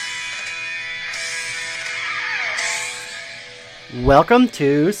Welcome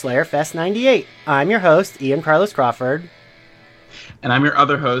to Slayer Fest 98. I'm your host, Ian Carlos Crawford. And I'm your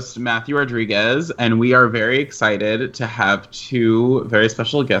other host, Matthew Rodriguez, and we are very excited to have two very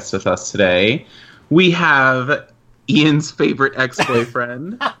special guests with us today. We have Ian's favorite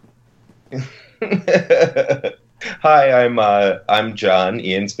ex-boyfriend. Hi, I'm John,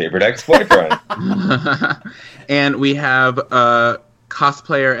 Ian's favorite ex-boyfriend. And we have a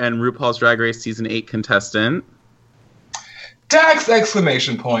cosplayer and RuPaul's Drag Race Season 8 contestant. Dax!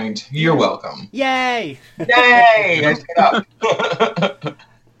 Exclamation point. You're welcome. Yay! Yay!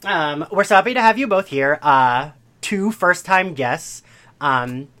 We're so happy to have you both here. Two first-time guests.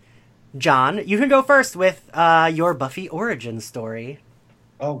 John, you can go first with your Buffy origin story.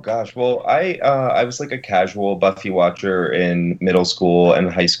 Oh gosh, well, I was like a casual Buffy watcher in middle school and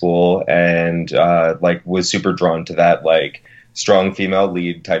high school, and was super drawn to that like strong female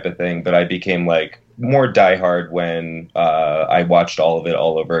lead type of thing. But I became like more diehard when I watched all of it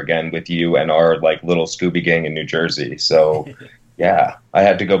all over again with you and our like little Scooby gang in New Jersey. So yeah, I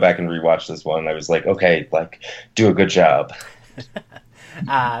had to go back and rewatch this one. I was like, okay, like do a good job.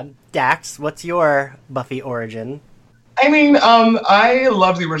 Dax, what's your Buffy origin? I mean, I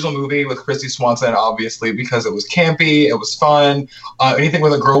loved the original movie with Christy Swanson, obviously, because it was campy, it was fun. Anything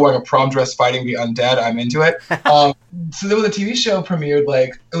with a girl wearing a prom dress fighting the undead, I'm into it. So then when the TV show premiered,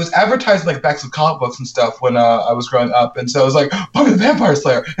 like, it was advertised like backs of comic books and stuff when I was growing up. And so I was like, Buffy the Vampire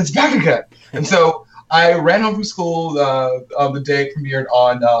Slayer, it's back again. And so I ran home from school on the day it premiered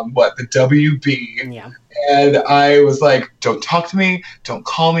on, the WB. Yeah. And I was like, don't talk to me, don't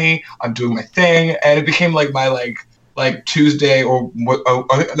call me, I'm doing my thing. And it became like my, like Tuesday I think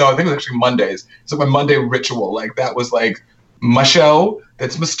it was actually Mondays. It's like my Monday ritual. Like that was like my show.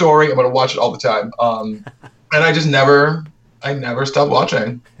 That's my story. I'm gonna watch it all the time. And I just never stopped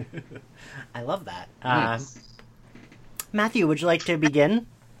watching. I love that. Nice. Matthew, would you like to begin?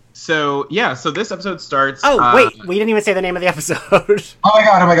 So this episode starts... Oh, wait, we didn't even say the name of the episode.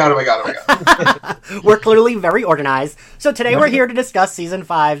 Oh my god. We're clearly very organized. So today we're here to discuss Season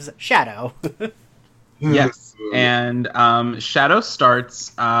 5's Shadow. Yes, and Shadow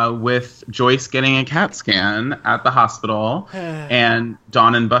starts with Joyce getting a CAT scan at the hospital, and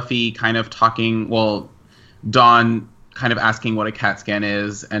Dawn and Buffy kind of talking, Dawn kind of asking what a CAT scan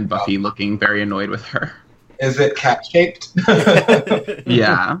is, and Buffy looking very annoyed with her. Is it cat-shaped?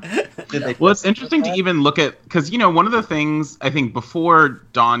 Yeah. Well, it's interesting to even look at, because, one of the things, I think, before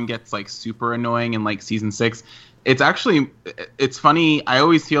Dawn gets, like, super annoying in, like, Season 6, it's funny, I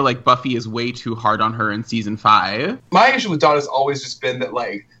always feel like Buffy is way too hard on her in Season 5. My issue with Dawn has always just been that,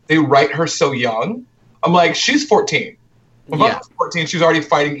 like, they write her so young. I'm like, she's 14. When Buffy was 14, she was already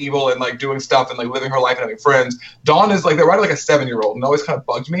fighting evil and, like, doing stuff and, like, living her life and having friends. Dawn is, like, they write her like a 7-year-old, and it always kind of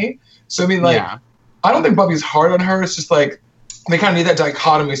bugged me. So, I mean, like, I don't think Buffy's hard on her. It's just, like, they kind of need that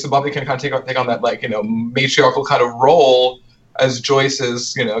dichotomy so Buffy can kind of take on that, like, matriarchal kind of role as Joyce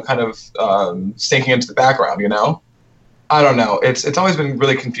is, kind of sinking into the background, I don't know. It's always been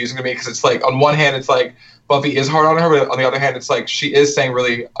really confusing to me because it's like, on one hand, it's like Buffy is hard on her, but on the other hand, it's like she is saying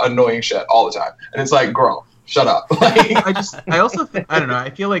really annoying shit all the time. And it's like, girl, shut up. I also think, I don't know, I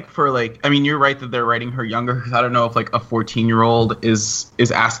feel like you're right that they're writing her younger, because I don't know if like a 14-year-old is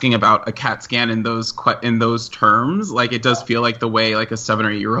asking about a CAT scan in those terms. Like, it does feel like the way like a 7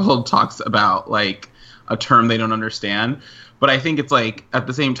 or 8-year-old talks about like a term they don't understand. But I think it's like, at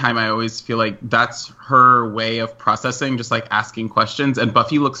the same time, I always feel like that's her way of processing, just like asking questions. And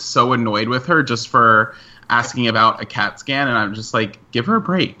Buffy looks so annoyed with her just for asking about a CAT scan. And I'm just like, give her a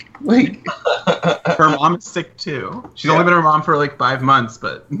break. Like, her mom is sick too. She's only been her mom for like 5 months,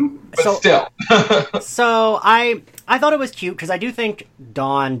 but still. So I thought it was cute because I do think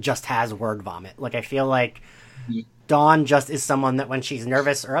Dawn just has word vomit. Like, I feel like Dawn just is someone that when she's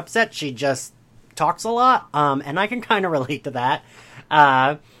nervous or upset, she just talks a lot, and I can kind of relate to that.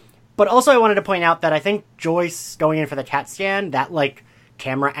 But also I wanted to point out that I think Joyce going in for the CAT scan, that like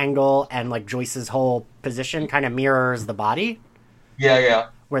camera angle and like Joyce's whole position kind of mirrors the body. Yeah.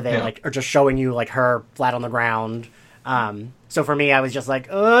 Where they like are just showing you like her flat on the ground. So for me, I was just like,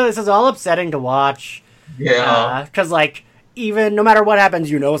 oh, this is all upsetting to watch. Yeah. Because like, even no matter what happens,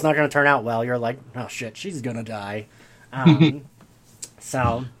 it's not going to turn out well. You're like, oh shit, she's going to die.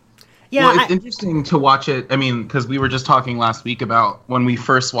 So... Yeah, well, it's interesting to watch it. I mean, because we were just talking last week about when we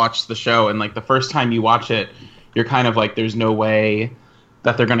first watched the show, and like the first time you watch it, you're kind of like, there's no way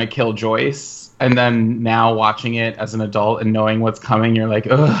that they're going to kill Joyce. And then now watching it as an adult and knowing what's coming, you're like,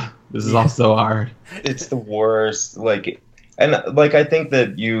 ugh, this is all so hard. It's the worst. Like, And like I think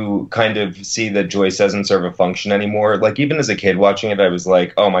that you kind of see that Joyce doesn't serve a function anymore. Like even as a kid watching it, I was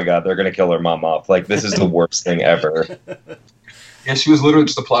like, "Oh my god, they're gonna kill her mom off! Like this is the worst thing ever." Yeah, she was literally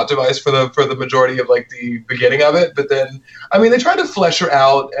just a plot device for the majority of like the beginning of it. But then, I mean, they tried to flesh her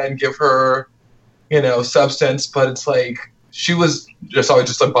out and give her, substance. But it's like she was just always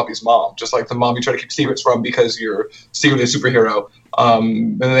just like Buffy's mom, just like the mom you try to keep secrets from because you're secretly a superhero.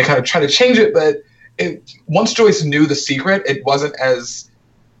 And then they kind of try to change it, but once Joyce knew the secret, it wasn't as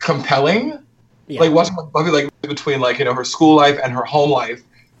compelling. Yeah. Like watching Buffy like between like her school life and her home life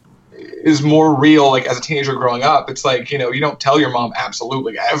is more real. Like as a teenager growing up, it's like you don't tell your mom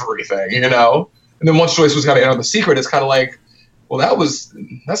absolutely everything, And then once Joyce was kind of in on the secret, it's kind of like, well,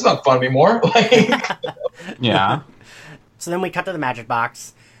 that's not fun anymore. Like, yeah. So then we cut to the magic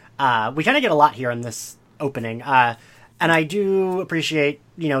box. We kind of get a lot here in this opening. And I do appreciate,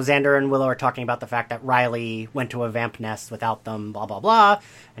 Xander and Willow are talking about the fact that Riley went to a vamp nest without them, blah, blah, blah.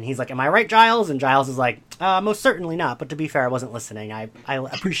 And he's like, am I right, Giles? And Giles is like, most certainly not. But to be fair, I wasn't listening. I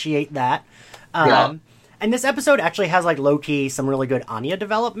appreciate that. Yeah. And this episode actually has, like, low-key some really good Anya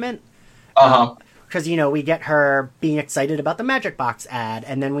development. Uh-huh. Because, we get her being excited about the magic box ad.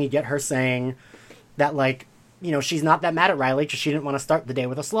 And then we get her saying that, like, she's not that mad at Riley because she didn't want to start the day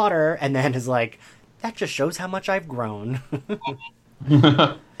with a slaughter. And then is like, that just shows how much I've grown.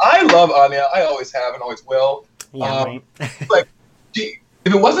 I love Anya. I always have and always will. Yeah, right. Like, if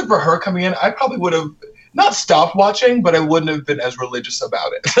it wasn't for her coming in, I probably would have not stopped watching, but I wouldn't have been as religious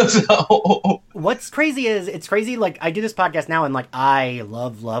about it. So what's crazy is it's crazy. Like I do this podcast now, and like I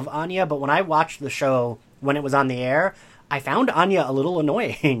love Anya, but when I watched the show when it was on the air, I found Anya a little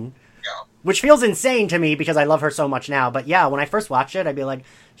annoying. Yeah. Which feels insane to me because I love her so much now. But yeah, when I first watched it, I'd be like,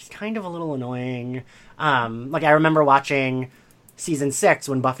 she's kind of a little annoying. Like I remember watching season 6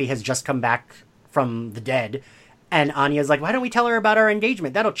 when Buffy has just come back from the dead. And Anya's like, why don't we tell her about our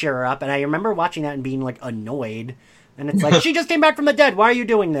engagement? That'll cheer her up. And I remember watching that and being like annoyed. And it's like, she just came back from the dead. Why are you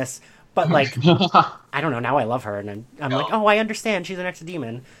doing this? But like, I don't know. Now I love her. And I'm like, oh, I understand. She's an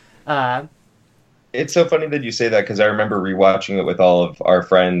ex-demon. It's so funny that you say that because I remember rewatching it with all of our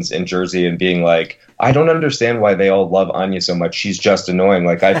friends in Jersey and being like, I don't understand why they all love Anya so much. She's just annoying.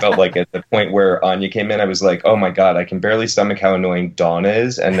 Like I felt like at the point where Anya came in, I was like, oh my God, I can barely stomach how annoying Dawn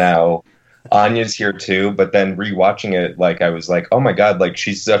is. And now Anya's here too. But then rewatching it, like I was like, oh my God, like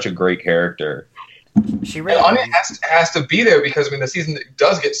she's such a great character. She really Anya has to be there because I mean the season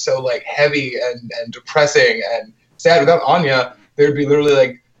does get so like heavy and depressing and sad. Without Anya, there'd be literally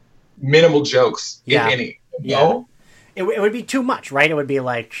like minimal jokes, if any. You know? It would be too much, right? It would be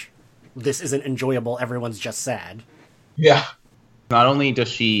like, this isn't enjoyable, everyone's just sad. Yeah. Not only does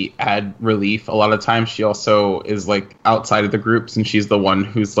she add relief, a lot of times she also is like outside of the groups and she's the one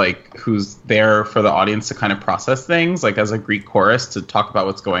who's there for the audience to kind of process things, like as a Greek chorus to talk about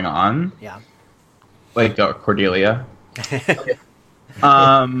what's going on. Yeah. Like Cordelia.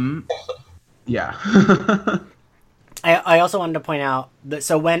 Yeah. I also wanted to point out that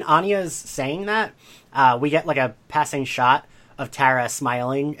so when Anya's saying that, we get like a passing shot of Tara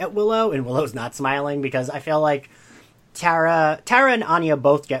smiling at Willow, and Willow's not smiling because I feel like Tara and Anya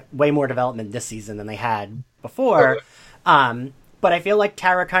both get way more development this season than they had before. Okay. But I feel like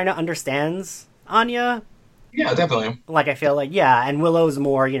Tara kind of understands Anya. Yeah, definitely. Like I feel like and Willow's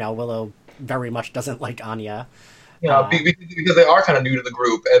more, Willow very much doesn't like Anya. Yeah, because they are kind of new to the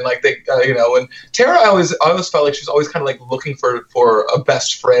group, and like they, and Tara, I always felt like she was always kind of like looking for a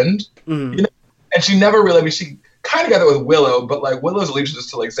best friend, and she never really. I mean, she kind of got that with Willow, but like Willow's allegiances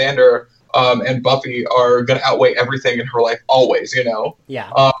to like Xander and Buffy are gonna outweigh everything in her life always,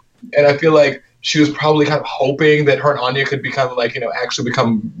 Yeah. And I feel like she was probably kind of hoping that her and Anya could be kind of like actually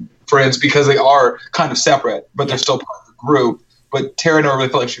become friends because they are kind of separate, but they're still part of the group. But Tara never really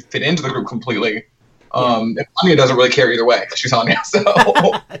felt like she fit into the group completely. And Anya doesn't really care either way because she's Anya. So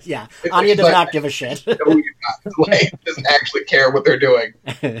yeah, Anya does not give a shit. Doesn't actually care what they're doing.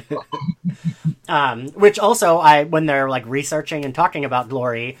 Which also, when they're like researching and talking about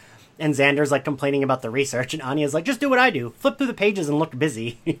Glory, and Xander's like complaining about the research, and Anya's like, just do what I do, flip through the pages and look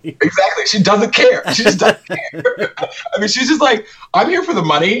busy. Exactly, she doesn't care. She just doesn't care. I mean, she's just like, I'm here for the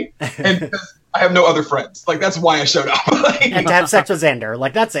money, and I have no other friends. Like that's why I showed up. And to have sex with Xander,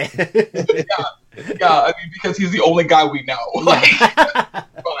 like that's it. Yeah, I mean, because he's the only guy we know. Like,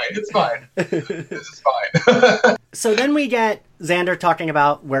 it's fine. This is fine. So then we get Xander talking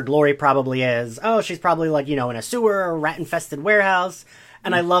about where Glory probably is. Oh, she's probably like, in a sewer or rat-infested warehouse.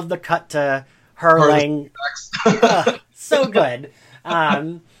 And I love the cut to her laying... so good.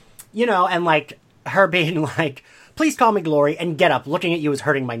 And like, her being like, please call me Glory, and get up. Looking at you is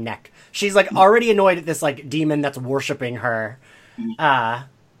hurting my neck. she's like already annoyed at this like demon that's worshiping her. And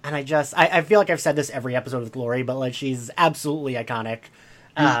I feel like I've said this every episode with Glory, but like she's absolutely iconic.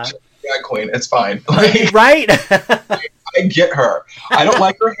 Drag queen, it's fine. Like, right? I get her. I don't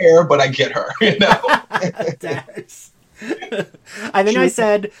like her hair, but I get her. You know. And then I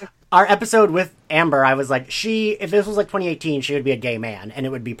said our episode with Amber, I was like, if this was like 2018, she would be a gay man, and it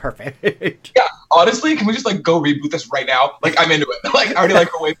would be perfect. Yeah, honestly, can we just like go reboot this right now? Like, I'm into it. Like, I already like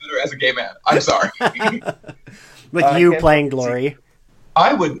her way better as a gay man. I'm sorry. With you playing Glory.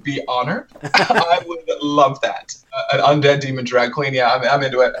 I would be honored. I would love that. An undead demon drag queen. Yeah, I'm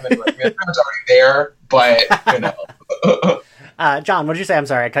into it. I mean, it's already there, but you know. John, what did you say? I'm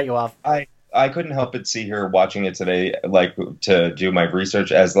sorry, I cut you off. I couldn't help but see her watching it today, like to do my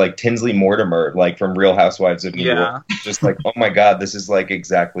research as like Tinsley Mortimer, like from Real Housewives of New York. Just like, oh my God, this is like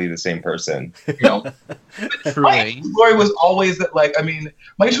exactly the same person. You know, Truly. Glory was always that. Like, I mean,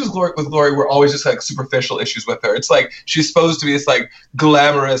 my issues with Glory were always just like superficial issues with her. It's like she's supposed to be this like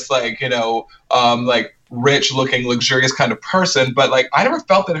glamorous, like, you know, like rich-looking, luxurious kind of person, but like I never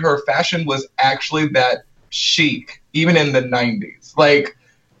felt that her fashion was actually that chic, even in the '90s. Like.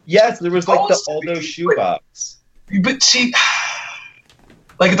 Yes, there was like the Aldo shoebox. But she,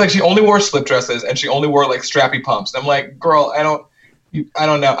 like, it's like she only wore slip dresses and she only wore like strappy pumps. And I'm like, girl, I don't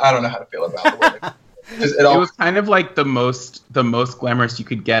know how to feel about the it was kind of like the most glamorous you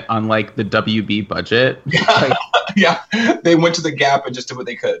could get on like the WB budget. Yeah, like, yeah. They went to the Gap and just did what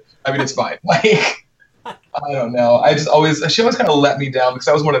they could. I mean, it's fine. Like, I don't know. She always kind of let me down because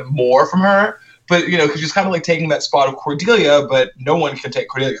I was wanted more from her. But, you know, because she's kind of like taking that spot of Cordelia, but no one can take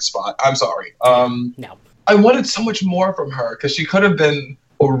Cordelia's spot. I'm sorry. No. I wanted so much more from her because she could have been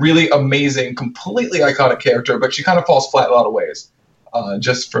a really amazing, completely iconic character, but she kind of falls flat in a lot of ways.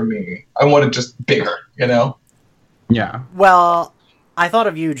 Just for me. I wanted just bigger, you know? Yeah. Well, I thought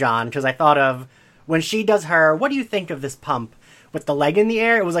of you, John, because I thought of when she does her, what do you think of this pump with the leg in the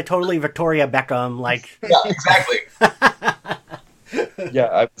air? It was like totally Victoria Beckham, like. Yeah, exactly. Yeah,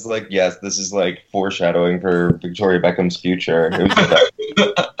 I was like, yes, this is like foreshadowing for Victoria Beckham's future. It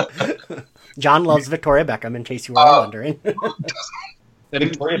was John loves Victoria Beckham, in case you were wondering.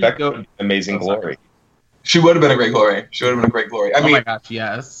 Victoria Beckham, amazing Glory. She would have been a great Glory. I mean, my gosh,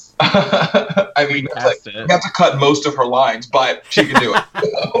 yes. I mean, you have to cut most of her lines, but she can do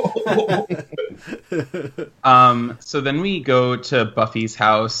it. So then we go to Buffy's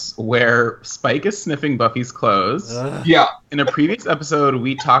house where Spike is sniffing Buffy's clothes. Yeah. In a previous episode,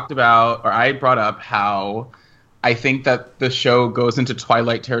 we talked about, or I brought up how I think that the show goes into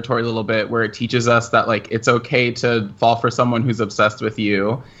Twilight territory a little bit, where it teaches us that like it's okay to fall for someone who's obsessed with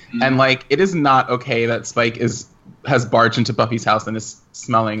you, and like it is not okay that Spike has barged into Buffy's house and is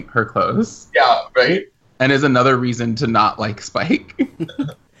smelling her clothes. Yeah, right. And is another reason to not like Spike.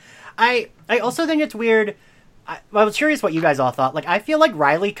 I also think it's weird. I was curious what you guys all thought. Like, I feel like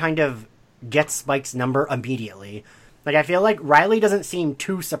Riley kind of gets Spike's number immediately. Like, I feel like Riley doesn't seem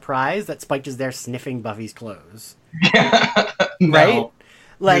too surprised that Spike is there sniffing Buffy's clothes. Yeah. Right?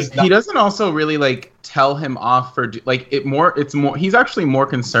 Like, he doesn't also really, like, tell him off for, like, it's more, he's actually more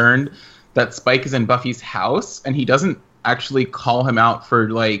concerned that Spike is in Buffy's house, and he doesn't actually call him out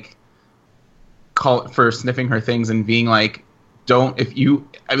for, like, for sniffing her things and being like,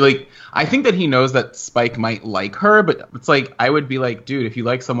 I think that he knows that Spike might like her, but it's like, I would be like, dude, if you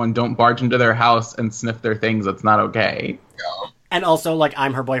like someone, don't barge into their house and sniff their things. That's not okay. Yeah. And also, like,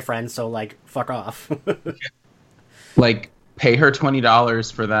 I'm her boyfriend, so, like, fuck off. Like, pay her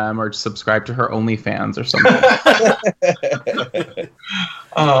 $20 for them or subscribe to her OnlyFans or something.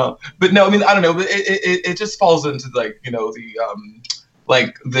 But no, I mean, I don't know. But it just falls into, like, you know,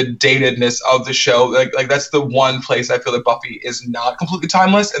 the datedness of the show. Like that's the one place I feel that Buffy is not completely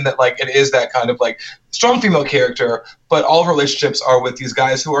timeless, and that like it is that kind of like strong female character, but all of her relationships are with these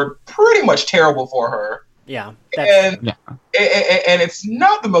guys who are pretty much terrible for her. Yeah. And it's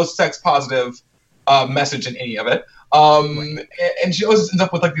not the most sex positive message in any of it. And she always ends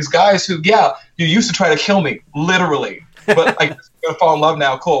up with like these guys who, yeah, you used to try to kill me, literally, but like I'm gonna fall in love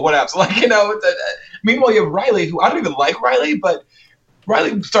now. Cool, whatever. So, like, you know. Meanwhile, you have Riley, who I don't even like Riley, but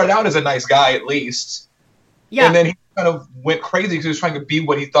Riley started out as a nice guy at least. Yeah. And then he kind of went crazy because he was trying to be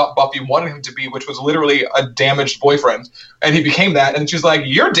what he thought Buffy wanted him to be, which was literally a damaged boyfriend. And he became that. And she's like,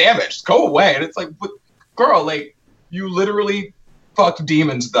 you're damaged. Go away. And it's like, girl, like, you literally fucked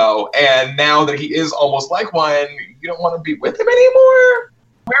demons, though. And now that he is almost like one, you don't want to be with him anymore?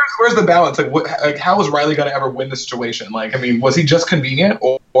 Where's the balance? Like, how was Riley going to ever win the situation? Like, I mean, was he just convenient,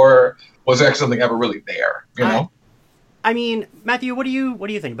 or was there actually something ever really there? You know? I mean, Matthew, what do you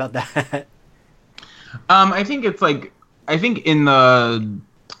think about that? I think it's like, I think in the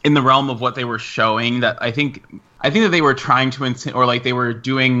in the realm of what they were showing, that I think that they were trying to or like they were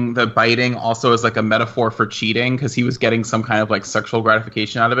doing the biting also as like a metaphor for cheating, because he was getting some kind of like sexual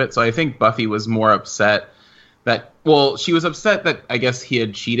gratification out of it. So I think Buffy was more upset that, well, she was upset that I guess he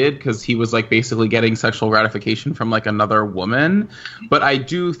had cheated because he was like basically getting sexual gratification from like another woman. But I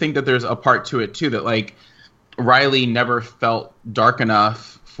do think that there's a part to it too, that like Riley never felt dark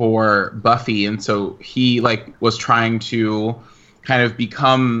enough for Buffy, and so he like was trying to kind of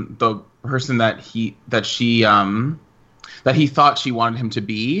become the person that he thought she wanted him to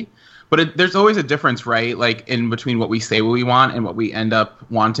be. But there's always a difference, right? Like in between what we say we want and what we end up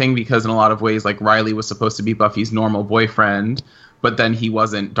wanting, because in a lot of ways, like Riley was supposed to be Buffy's normal boyfriend, but then he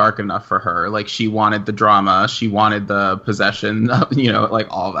wasn't dark enough for her. Like she wanted the drama, she wanted the possession, like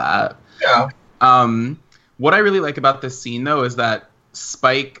all that. Yeah. What I really like about this scene though is that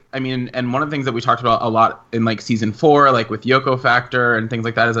Spike, I mean, and one of the things that we talked about a lot in like season 4, like with Yoko Factor and things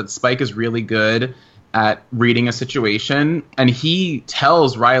like that, is that Spike is really good at reading a situation, and he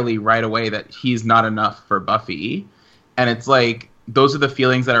tells Riley right away that he's not enough for Buffy, and it's like those are the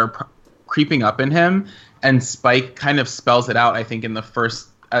feelings that are creeping up in him, and Spike kind of spells it out. I think in the first,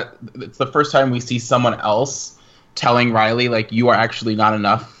 it's the first time we see someone else telling Riley like you are actually not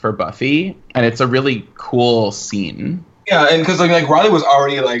enough for Buffy, and it's a really cool scene. Yeah, and because like Riley was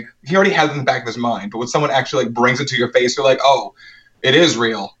already like, he already had it in the back of his mind, but when someone actually like brings it to your face, you're like, oh, it is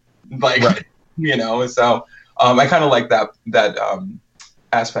real, like right. So I kind of like that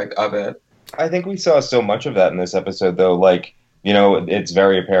aspect of it. I think we saw so much of that in this episode, though. Like, it's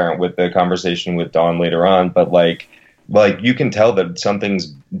very apparent with the conversation with Dawn later on, but like you can tell that something's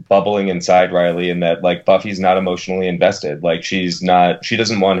bubbling inside Riley, and that like Buffy's not emotionally invested. Like she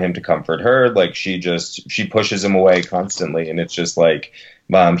doesn't want him to comfort her. Like she pushes him away constantly, and it's just like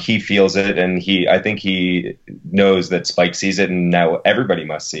he feels it, and I think he knows that Spike sees it, and now everybody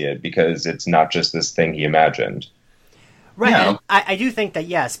must see it because it's not just this thing he imagined. Right. Yeah. I do think that,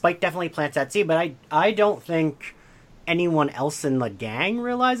 yeah, Spike definitely plants that seed, but I don't think anyone else in the gang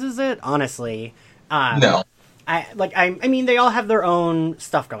realizes it, honestly. No. I mean, they all have their own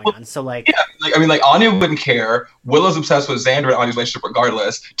stuff going on. So, like, yeah, like Anya wouldn't care. Willow's obsessed with Xander and Anya's relationship,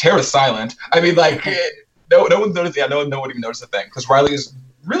 regardless. Tara's silent. I mean, like, no one noticed. Yeah, no one even noticed a thing because Riley is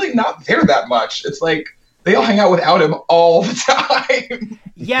really not there that much. It's like they all hang out without him all the time.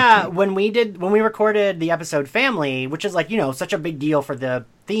 Yeah, when we recorded the episode Family, which is like such a big deal for the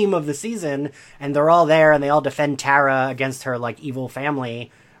theme of the season, and they're all there and they all defend Tara against her like evil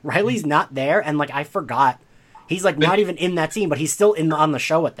family. Riley's not there, and like I forgot. He's like not even in that scene, but he's still on the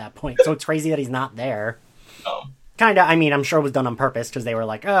show at that point. So it's crazy that he's not there. Oh. Kind of. I mean, I'm sure it was done on purpose because they were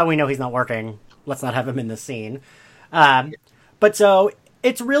like, "Oh, we know he's not working. Let's not have him in this scene." But so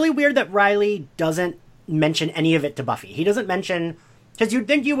it's really weird that Riley doesn't mention any of it to Buffy. He doesn't mention, because you'd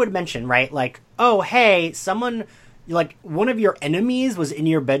think you would mention, right? Like, oh, hey, someone, like one of your enemies was in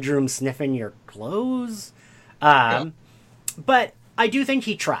your bedroom sniffing your clothes. But I do think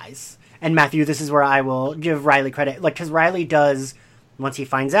he tries. And Matthew, this is where I will give Riley credit. Like, because Riley does, once he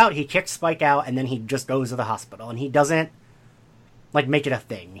finds out, he kicks Spike out and then he just goes to the hospital. And he doesn't, like, make it a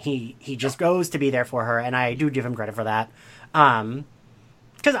thing. He just goes to be there for her. And I do give him credit for that.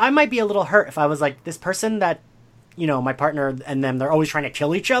 Because I might be a little hurt if I was like, this person that, my partner and them, they're always trying to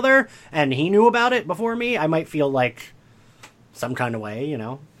kill each other. And he knew about it before me. I might feel like some kind of way,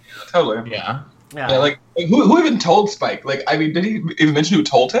 Yeah, totally. Yeah. Yeah, like who even told Spike? Like, I mean, did he even mention who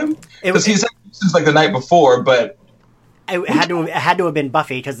told him? Because he said since like the night before, but it had to have been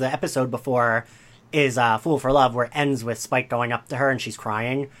Buffy, because the episode before is "Fool for Love," where it ends with Spike going up to her and she's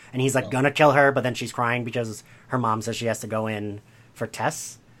crying, and he's like gonna kill her, but then she's crying because her mom says she has to go in for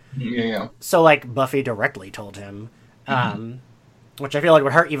tests. Yeah. So like Buffy directly told him, which I feel like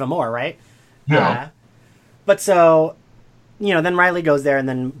would hurt even more, right? Yeah. But so. Then Riley goes there, and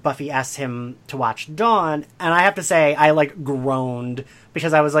then Buffy asks him to watch Dawn, and I have to say, I, like, groaned,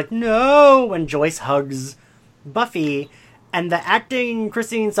 because I was like, no, when Joyce hugs Buffy, and the acting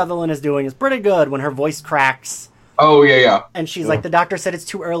Christine Sutherland is doing is pretty good when her voice cracks. Oh, yeah. And she's like, the doctor said it's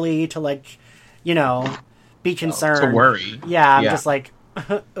too early to, like, be concerned. To worry. Yeah, I'm just like...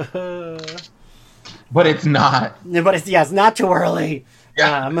 But it's not. But it's not too early.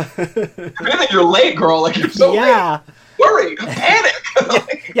 Yeah. You're late, girl. Like, you're so late. Worry,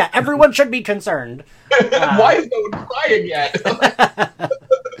 panic. Yeah, everyone should be concerned. Why is no one crying yet?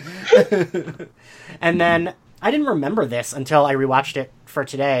 And then I didn't remember this until I rewatched it for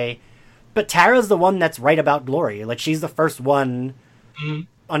today, but Tara's the one that's right about Glory. Like, she's the first one,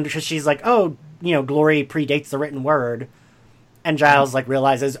 because she's like, oh, Glory predates the written word, and Giles like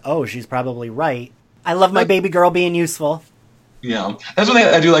realizes, oh, she's probably right. I love my baby girl being useful. Yeah, that's one thing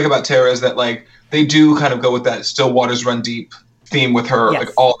I do like about Tara is that like they do kind of go with that "still waters run deep" theme with her Yes.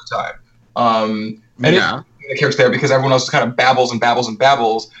 like all the time. And Yeah. the character's there because everyone else kind of babbles and babbles and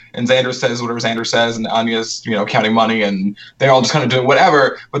babbles, and Xander says whatever Xander says, and Anya's counting money, and they're all just kind of doing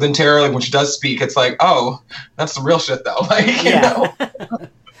whatever. But then Tara, like when she does speak, it's like, oh, that's some real shit though. Like you know.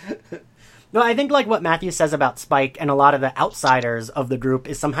 No, I think like what Matthew says about Spike and a lot of the outsiders of the group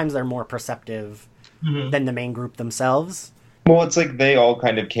is sometimes they're more perceptive than the main group themselves. Well, it's like they all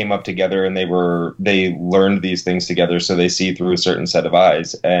kind of came up together and they learned these things together, so they see through a certain set of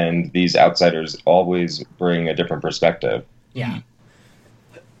eyes, and these outsiders always bring a different perspective. Yeah.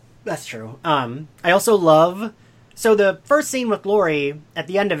 That's true. I also love... So the first scene with Glory, at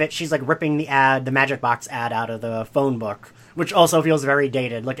the end of it, she's like ripping the Magic Box ad out of the phone book, which also feels very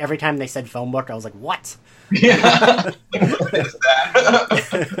dated. Like every time they said phone book, I was like, what? Yeah. What is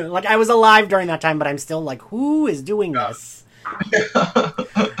that? Like I was alive during that time, but I'm still like, who is doing this?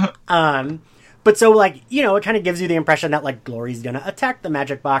 But so like, it kind of gives you the impression that like Glory's gonna attack the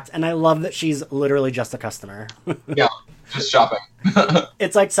Magic Box, and I love that she's literally just a customer. Yeah, just shopping.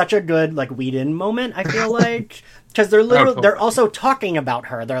 It's like such a good like weed-in moment, I feel like. Because they're also talking about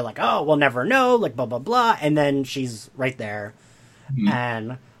her. They're like, oh, we'll never know, like blah blah blah, and then she's right there.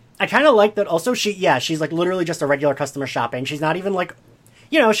 And I kind of like that also she's like literally just a regular customer shopping. She's not even like,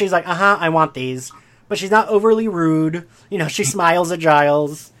 she's like, I want these. But she's not overly rude. She smiles at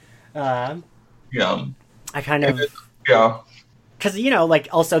Giles. Yeah. I kind of... Yeah. Because, like,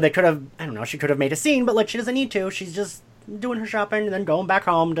 also they could have... I don't know, she could have made a scene, but, like, she doesn't need to. She's just doing her shopping and then going back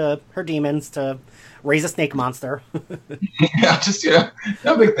home to her demons to raise a snake monster. Yeah, just,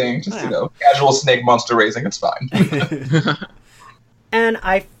 no big thing. Just, casual snake monster raising. It's fine. And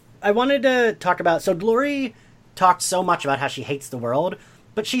I wanted to talk about... So Glory talked so much about how she hates the world,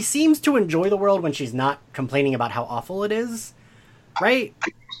 but she seems to enjoy the world when she's not complaining about how awful it is, right?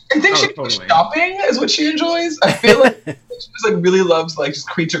 I think shopping is what she enjoys. I feel like she just like really loves like just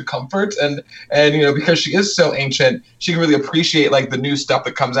creature comfort, and because she is so ancient, she can really appreciate like the new stuff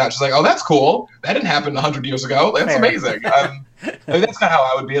that comes out. She's like, oh, that's cool. That didn't happen 100 years ago. That's amazing. I mean, that's kind of how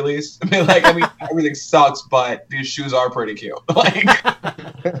I would be at least. I mean, everything sucks, but these shoes are pretty cute. Like,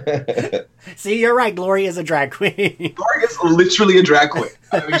 see, you're right. Glory is a drag queen. Glory is literally a drag queen.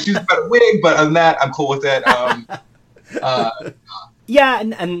 I mean, she's got a wig, but other than that, I'm cool with it. Yeah,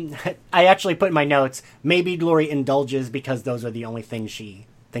 and I actually put in my notes, maybe Glory indulges because those are the only things she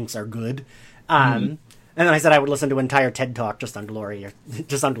thinks are good. And then I said I would listen to an entire TED Talk just on Glory. I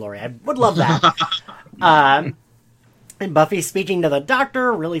would love that. And Buffy speaking to the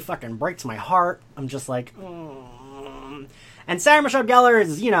doctor really fucking breaks my heart. I'm just like, And Sarah Michelle Gellar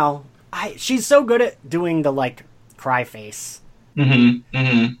is, she's so good at doing the, like, cry face. And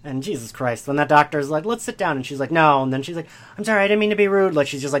Jesus Christ, when that doctor's like, let's sit down, and she's like, no, and then she's like, I'm sorry, I didn't mean to be rude. Like,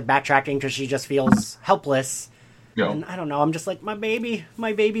 she's just, like, backtracking because she just feels helpless. Yeah. And I don't know, I'm just like, my baby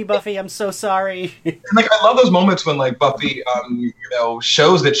Buffy, I'm so sorry. And, like, I love those moments when, like, Buffy,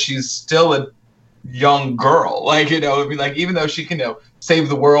 shows that she's still a young girl. Like, I mean, like, even though she can, save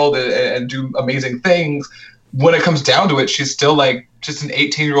the world and do amazing things, when it comes down to it, she's still, like, just an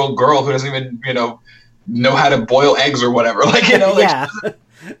 18-year-old girl who doesn't even, know how to boil eggs or whatever. Like, yeah.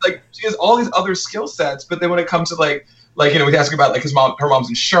 She has all these other skill sets, but then when it comes to, like, we ask about, like, her mom's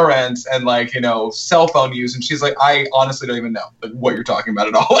insurance and, like, cell phone use, and she's like, I honestly don't even know, like, what you're talking about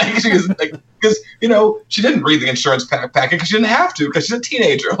at all. Like, she's, like, because, she didn't read the insurance packet because she didn't have to, because she's a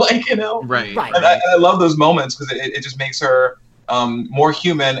teenager, like, Right. And I love those moments because it just makes her more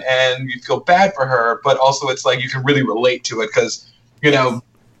human, and you feel bad for her, but also it's like you can really relate to it because,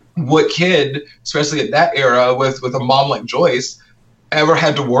 what kid, especially at that era with a mom like Joyce, ever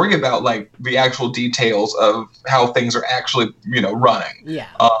had to worry about like the actual details of how things are actually, running? Yeah.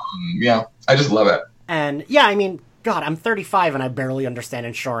 Yeah, I just love it. And yeah, I mean, God, I'm 35 and I barely understand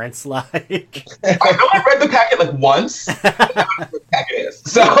insurance. Like, I know I read the packet like once. I don't know what the packet is.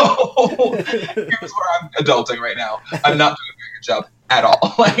 So here's where I'm adulting right now. I'm not doing a very good job at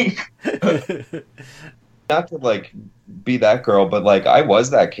all. Like, not to like be that girl, but like I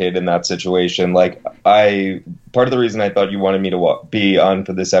was that kid in that situation. Like part of the reason I thought you wanted me to be on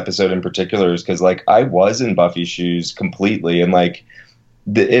for this episode in particular is because like I was in Buffy's shoes completely, and like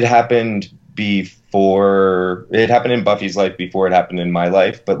it happened in Buffy's life before it happened in my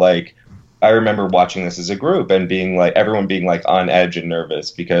life. But like I remember watching this as a group and being like, everyone being like on edge and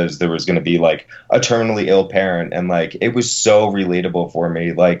nervous because there was going to be like a terminally ill parent, and like it was so relatable for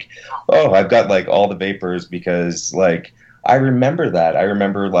me. Like, oh, I've got like all the vapors because like I remember that. I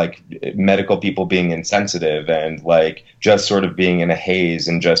remember like medical people being insensitive and like just sort of being in a haze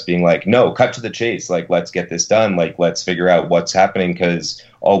and just being like, no, cut to the chase. Like, let's get this done. Like, let's figure out what's happening because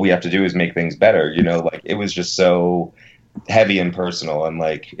all we have to do is make things better. You know, like it was just so heavy and personal and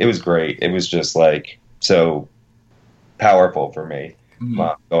like it was great. It was just like so powerful for me.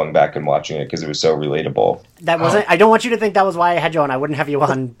 Going back and watching it because it was so relatable. That wasn't. I don't want you to think that was why I had you on. I wouldn't have you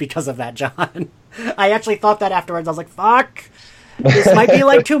on because of that, John. I actually thought that afterwards. I was like, "Fuck, this might be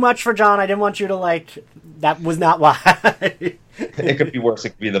like too much for John." I didn't want you to like. That was not why. It could be worse. It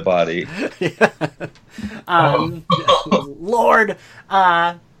could be the body. Lord,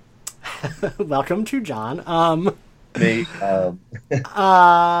 welcome to John. Me,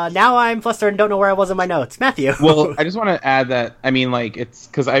 now I'm flustered and don't know where I was in my notes. Matthew. Well, I just want to add that, I mean, like, it's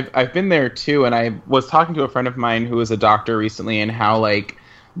because I've been there too, and I was talking to a friend of mine who was a doctor recently, and how like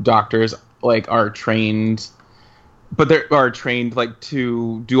doctors like are trained, but they are trained like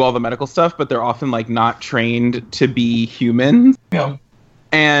to do all the medical stuff, but they're often like not trained to be human. Yeah.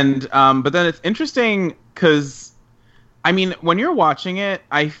 And but then it's interesting because, I mean, when you're watching it,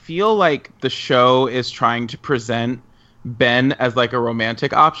 I feel like the show is trying to present Ben as like a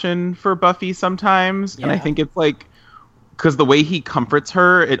romantic option for Buffy sometimes. Yeah. And I think it's like, because the way he comforts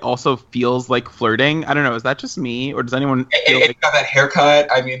her, it also feels like flirting. I don't know. Is that just me, or does anyone feel like got that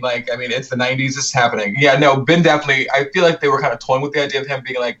haircut? I mean, it's the 90s. It's happening. Yeah, no, Ben definitely. I feel like they were kind of toying with the idea of him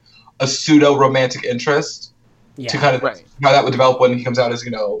being like a pseudo romantic interest. Yeah, to kind of how that would develop when he comes out as,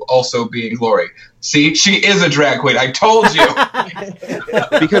 you know, also being Glory. See, she is a drag queen. I told you.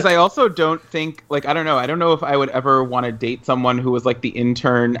 Because I also don't think, like, I don't know if I would ever want to date someone who was like the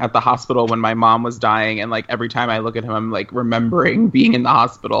intern at the hospital when my mom was dying, and like every time I look at him, I'm like remembering being in the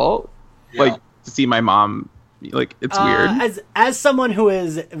hospital, like to see my mom. Like, it's weird. As someone who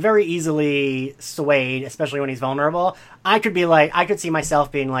is very easily swayed, especially when he's vulnerable, I could see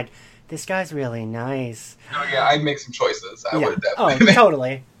myself being like, this guy's really nice. Oh yeah, I'd make some choices. I would definitely. Oh,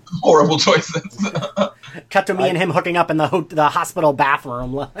 totally. Horrible choices. Cut to me and him hooking up in the hospital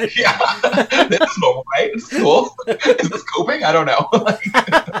bathroom. Yeah, that's normal, right? It's cool. Is this coping? I don't know.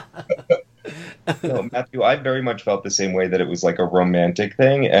 No, Matthew, I very much felt the same way, that it was like a romantic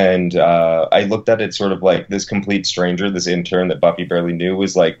thing, and I looked at it sort of like this complete stranger, this intern that Buffy barely knew,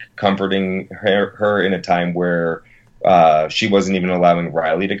 was like comforting her in a time where she wasn't even allowing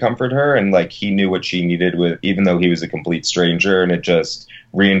Riley to comfort her, and like he knew what she needed, with even though he was a complete stranger, and it just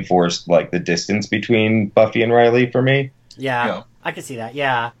reinforced like the distance between Buffy and Riley for me. Yeah. I could see that.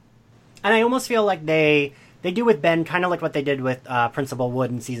 Yeah, and I almost feel like they do with Ben kind of like what they did with Principal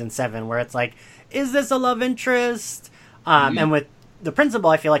Wood in season 7, where it's like, is this a love interest? And with the principal,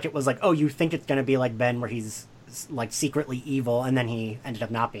 I feel like it was like, oh, you think it's gonna be like Ben, where he's like secretly evil, and then he ended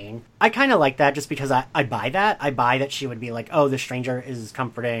up not being. I kind of like that, just because I buy that. I buy that she would be like, oh, the stranger is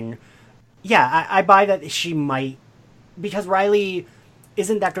comforting. Yeah, I buy that she might, because Riley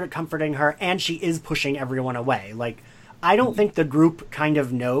isn't that good at comforting her, and she is pushing everyone away. Like, I don't think the group kind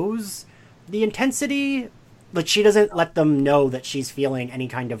of knows the intensity. Like, she doesn't let them know that she's feeling any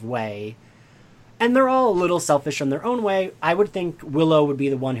kind of way. And they're all a little selfish in their own way. I would think Willow would be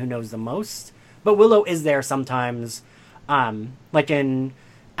the one who knows the most. But Willow is there sometimes, like in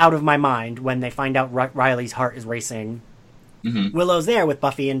Out of My Mind, when they find out Riley's heart is racing. Mm-hmm. Willow's there with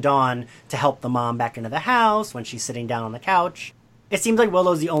Buffy and Dawn to help the mom back into the house when she's sitting down on the couch. It seems like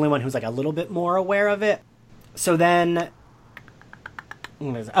Willow's the only one who's like a little bit more aware of it. So then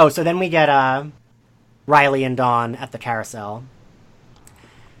we get Riley and Dawn at the carousel.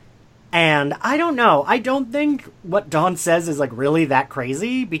 And I don't know. I don't think what Dawn says is like really that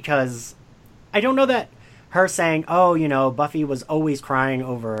crazy, because I don't know that her saying, oh, you know, Buffy was always crying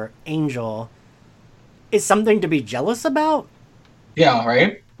over Angel is something to be jealous about. Yeah,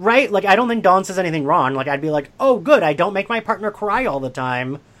 right? Right? Like, I don't think Dawn says anything wrong. Like, I'd be like, oh, good, I don't make my partner cry all the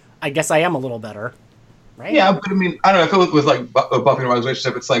time. I guess I am a little better. Right? Yeah, but I mean, I don't know, I feel with like Buffy and Riley's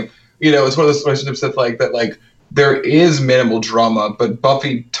relationship, it's like, you know, it's one of those relationships that like there is minimal drama, but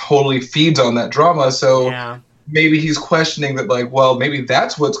Buffy totally feeds on that drama, so... Yeah. Maybe he's questioning that, like, well, maybe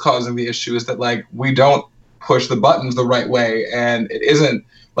that's what's causing the issue, is that, like, we don't push the buttons the right way, and it isn't,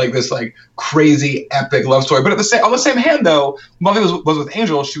 like, this, like, crazy, epic love story. But on the same hand, though, Buffy was with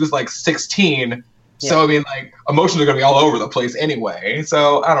Angel, she was, like, 16, yeah. So, I mean, like, emotions are going to be all over the place anyway,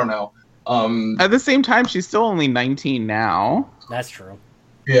 so, I don't know. At the same time, she's still only 19 now. That's true.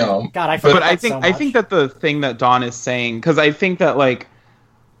 Yeah. God, I forgot. But I think that the thing that Dawn is saying, because I think that, like,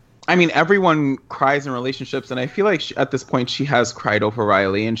 I mean, everyone cries in relationships, and I feel like at this point she has cried over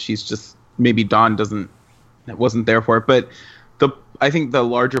Riley, and she's just, maybe Dawn wasn't there for it. But I think the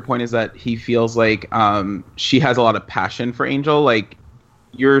larger point is that he feels like she has a lot of passion for Angel. Like,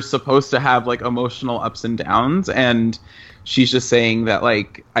 you're supposed to have like emotional ups and downs, and she's just saying that,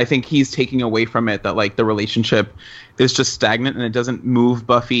 like, I think he's taking away from it that like the relationship is just stagnant and it doesn't move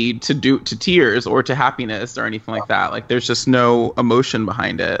Buffy to tears or to happiness or anything like that. Like, there's just no emotion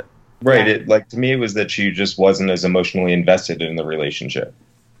behind it. Right. It, like, to me, it was that she just wasn't as emotionally invested in the relationship.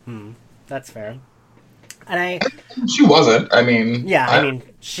 That's fair. And she wasn't. I mean,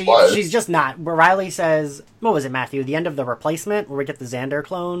 she's just not. Where Riley says, what was it, Matthew? The end of The Replacement, where we get the Xander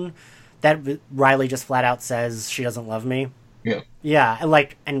clone, that Riley just flat out says she doesn't love me. Yeah. Yeah,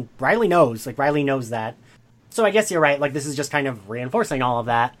 and Riley knows. Like, Riley knows that. So I guess you're right. Like, this is just kind of reinforcing all of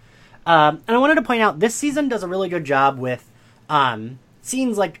that. And I wanted to point out, this season does a really good job with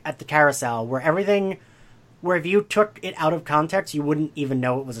scenes like at the carousel, where if you took it out of context, you wouldn't even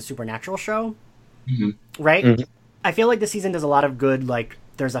know it was a supernatural show. Mm-hmm. Right? Mm-hmm. I feel like this season does a lot of good, like,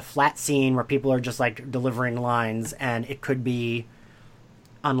 there's a flat scene where people are just, like, delivering lines, and it could be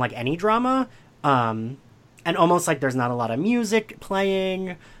on, like, any drama. And almost like there's not a lot of music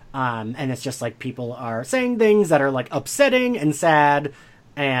playing, and it's just, like, people are saying things that are, like, upsetting and sad,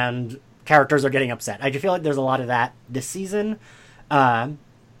 and characters are getting upset. I just feel like there's a lot of that this season. And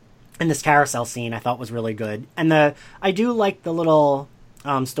this carousel scene I thought was really good. And I do like the little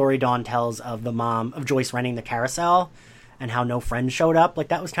story Dawn tells of the mom of Joyce running the carousel and how no friends showed up. Like,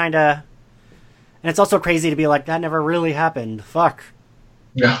 that was kind of... And it's also crazy to be like, that never really happened. Fuck.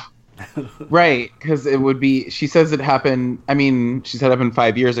 Yeah. Right, because it would be... She says it happened... I mean, she said it happened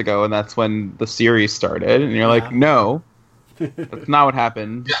 5 years ago, and that's when the series started. And you're like, no, that's not what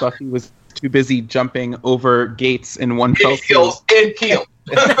happened. Yeah. Buffy was too busy jumping over gates in one fell swoop. In Keel.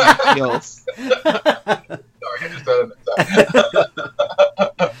 Heels. Sorry, I just thought of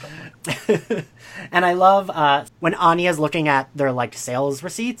that. And I love when Anya's looking at their, like, sales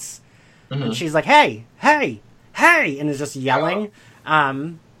receipts, and she's like, hey, hey, hey, and is just yelling.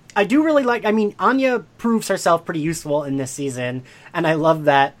 I do really like, I mean, Anya proves herself pretty useful in this season, and I love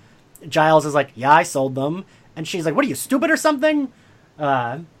that Giles is like, yeah, I sold them, and she's like, what are you, stupid or something?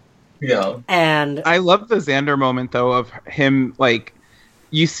 Yeah. And I love the Xander moment, though, of him, like,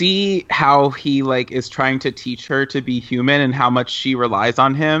 you see how he, like, is trying to teach her to be human and how much she relies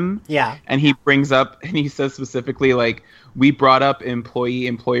on him. Yeah. And he brings up, and he says specifically, like, we brought up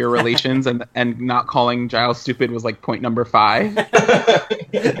employee-employer relations, and not calling Giles stupid was, like, point number 5.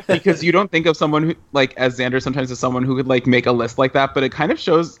 Because you don't think of someone who, like, as Xander sometimes is someone who could, like, make a list like that, but it kind of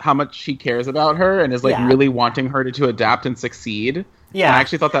shows how much he cares about her and is, like, really wanting her to adapt and succeed. Yeah. And I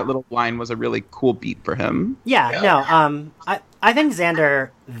actually thought that little line was a really cool beat for him. I think Xander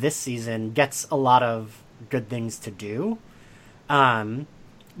this season gets a lot of good things to do.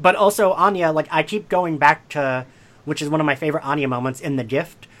 But also Anya, like, I keep going back to, which is one of my favorite Anya moments in The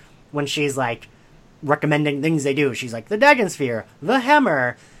Gift, when she's, like, recommending things they do. She's like, the Dagon Sphere, the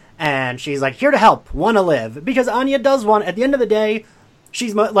Hammer, and she's like, here to help, want to live. Because Anya does want, at the end of the day,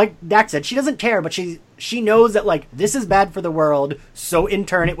 she's, like Dax said, she doesn't care, but she knows that, like, this is bad for the world, so in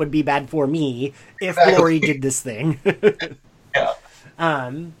turn it would be bad for me if Glory did this thing. Yeah.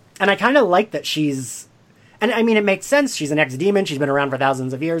 And I kind of like that she's... And, I mean, it makes sense. She's an ex-demon. She's been around for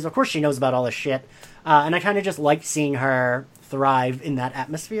thousands of years. Of course she knows about all this shit. And I kind of just like seeing her thrive in that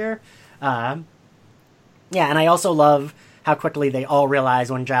atmosphere. And I also love how quickly they all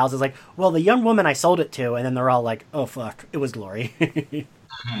realize when Giles is like, well, the young woman I sold it to, and then they're all like, oh, fuck, it was Glory.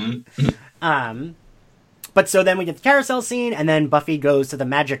 But so then we get the carousel scene, and then Buffy goes to the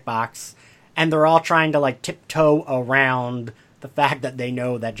magic box, and they're all trying to, like, tiptoe around the fact that they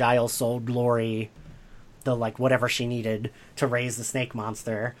know that Giles sold Glory the, like, whatever she needed to raise the snake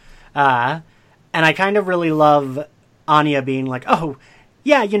monster. And I kind of really love Anya being like, oh,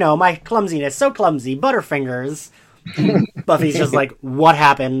 yeah, you know, my clumsiness, so clumsy, Butterfingers. Buffy's just like, what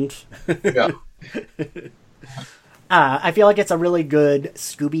happened? Yeah. I feel like it's a really good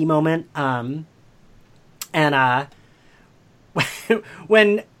Scooby moment. And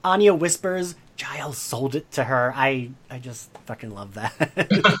when Anya whispers, Giles sold it to her, I just fucking love that.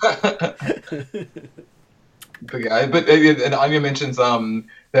 And Anya mentions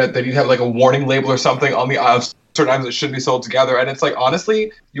that you'd have, like, a warning label or something on the aisle certain items that should be sold together, and it's like,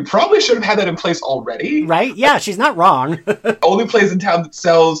 honestly, you probably should have had that in place already. Right? Yeah, she's not wrong. Only place in town that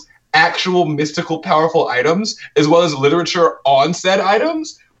sells actual mystical, powerful items, as well as literature on said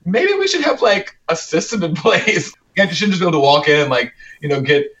items. Maybe we should have, like, a system in place. You shouldn't just be able to walk in and, like, you know,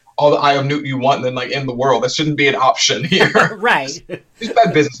 get all the Eye of Newt you want and then, like, end the world. That shouldn't be an option here. Right. It's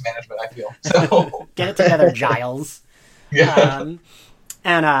bad business management, I feel. So get it together, Giles. Yeah.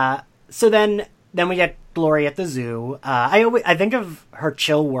 So then we get Glory at the zoo. I think of her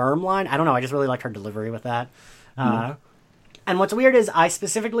chill worm line. I don't know. I just really like her delivery with that. And what's weird is I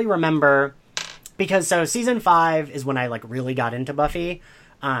specifically remember because so season 5 is when I like really got into Buffy,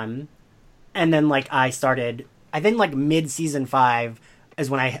 and then like I think like mid season 5 is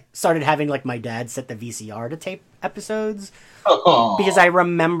when I started having like my dad set the VCR to tape episodes because I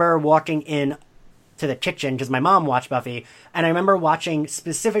remember walking in to the kitchen because my mom watched Buffy, and I remember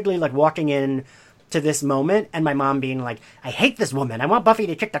specifically walking in to this moment and my mom being like, I hate this woman. I want Buffy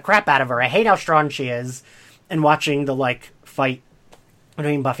to kick the crap out of her. I hate how strong she is. And watching the like fight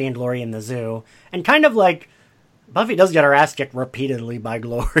between Buffy and Glory in the zoo. And kind of like Buffy does get her ass kicked repeatedly by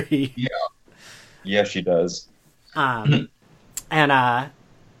Glory. Yeah. Yeah, she does. Yeah, I don't know.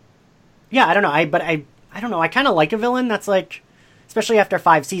 I don't know. I kind of like a villain that's like, especially after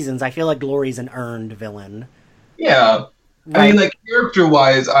 5 seasons, I feel like Glory's an earned villain. Yeah. Right? I mean, like,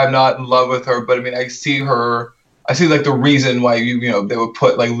 character-wise, I'm not in love with her, but I mean, I see like the reason why they would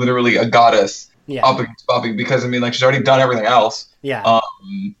put like literally a goddess up against Buffy, because I mean, like, she's already done everything else. Yeah.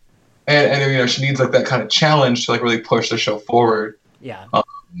 And she needs like that kind of challenge to like really push the show forward. Yeah.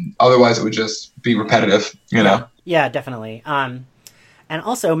 Otherwise, it would just be repetitive, you know? Yeah, definitely. And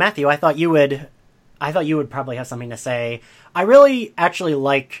also, Matthew, I thought you would probably have something to say. I really actually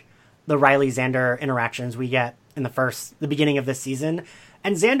like the Riley Xander interactions we get in the beginning of this season.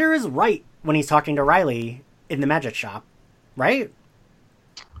 And Xander is right when he's talking to Riley in the magic shop, right?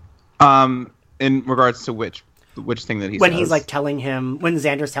 In regards to which thing that he when says? He's like when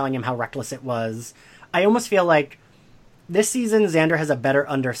Xander's telling him how reckless it was. I almost feel like this season Xander has a better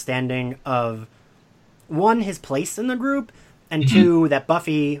understanding of, one, his place in the group, and two, that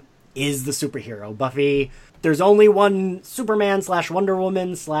Buffy is the superhero. Buffy, there's only one Superman / Wonder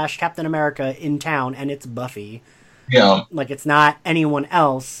Woman / Captain America in town, and it's Buffy. Yeah. Like, it's not anyone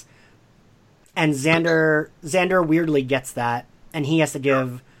else. And Xander weirdly gets that, and he has to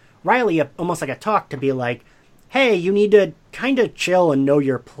give Riley almost like a talk to be like, hey, you need to kind of chill and know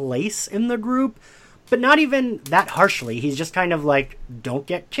your place in the group. But not even that harshly. He's just kind of like, don't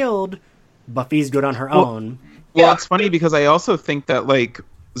get killed. Buffy's good on her own. Well, it's funny because I also think that, like,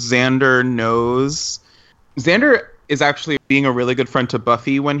 Xander is actually being a really good friend to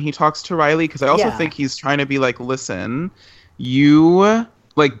Buffy when he talks to Riley, because I also think he's trying to be like, listen,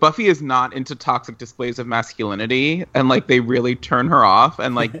 Buffy is not into toxic displays of masculinity, and, like, they really turn her off,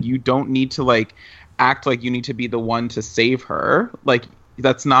 and, like, you don't need to, like, act like you need to be the one to save her. Like,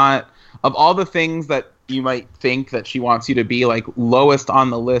 that's not, of all the things that you might think that she wants you to be, like, lowest on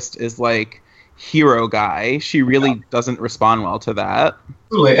the list is, like, hero guy. She really doesn't respond well to that.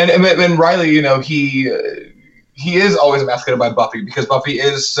 Totally. And Riley, he is always emasculated by Buffy because Buffy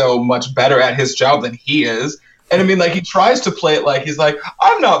is so much better at his job than he is. And I mean, like, he tries to play it like he's like,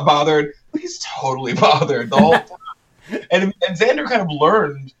 I'm not bothered, but he's totally bothered the whole time. and Xander kind of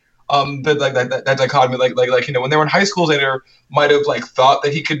learned that dichotomy, like when they were in high school, Xander might have like thought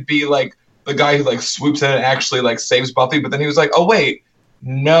that he could be like the guy who like swoops in and actually like saves Buffy, but then he was like, oh wait,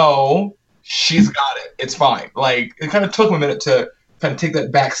 no, she's got it. It's fine. Like, it kind of took him a minute to kind of take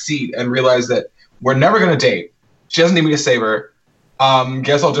that back seat and realize that we're never going to date. She doesn't need me to save her.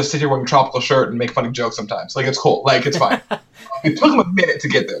 Guess I'll just sit here wearing a tropical shirt and make funny jokes sometimes. Like, it's cool. Like, it's fine. It took him a minute to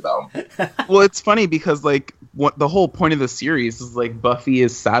get there, though. Well, it's funny because, like, the whole point of the series is, like, Buffy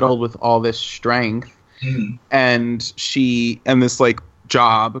is saddled with all this strength and this, like,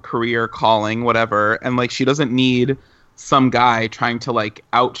 job, career, calling, whatever. And, like, she doesn't need some guy trying to, like,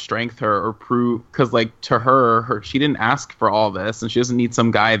 outstrength her or prove, because, like, to her she didn't ask for all this, and she doesn't need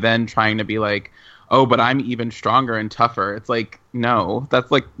some guy then trying to be like, oh, but I'm even stronger and tougher. It's like, no,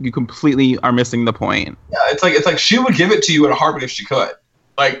 that's like, you completely are missing the point. Yeah, it's like she would give it to you in a heartbeat if she could.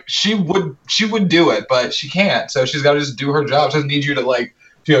 Like, she would do it, but she can't. So she's got to just do her job. She doesn't need you to, like,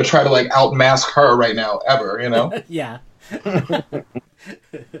 try to, like, outmask her right now, ever, Yeah.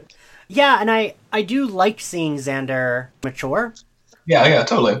 Yeah, and I do like seeing Xander mature. Yeah,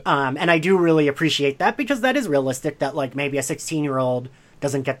 totally. And I do really appreciate that, because that is realistic that, like, maybe a 16-year-old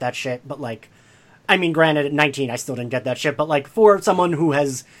doesn't get that shit, but, like, I mean, granted, at 19, I still didn't get that shit, but, like, for someone who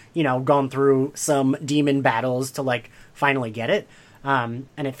has, gone through some demon battles to, like, finally get it, and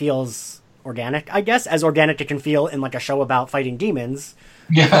it feels organic, I guess, as organic it can feel in, like, a show about fighting demons.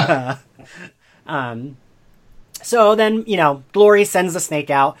 Yeah. So then, Glory sends the snake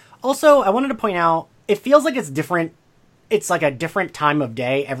out. Also, I wanted to point out, it feels like it's different. It's like a different time of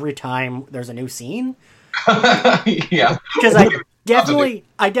day every time there's a new scene. Yeah. Because I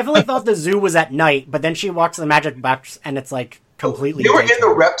definitely thought the zoo was at night, but then she walks the magic box and it's like completely. They were in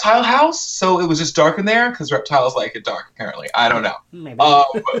the reptile house, so it was just dark in there because reptiles like it dark. Apparently, I don't know. Maybe. But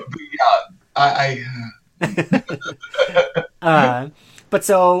yeah, But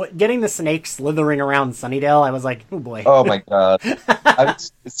so getting the snake slithering around Sunnydale, I was like, oh boy. Oh my god. I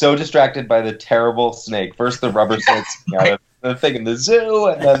was so distracted by the terrible snake. First the rubber snake out of the thing in the zoo,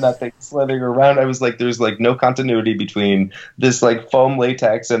 and then that thing slithering around. I was like, there's like no continuity between this like foam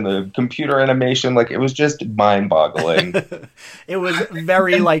latex and the computer animation. Like it was just mind-boggling. It was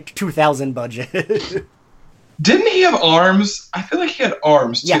very like 2000 budget. Didn't he have arms? I feel like he had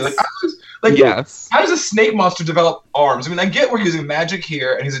arms too. Yes. Yes. How does a snake monster develop arms? I mean, I get we're using magic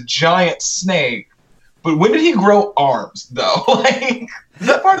here, and he's a giant snake, but when did he grow arms, though? Like, is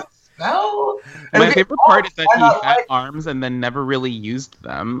that part of the spell? And My favorite part is that he not, had like- arms and then never really used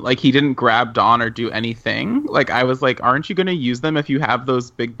them. Like, he didn't grab Dawn or do anything. Like, I was like, aren't you going to use them if you have those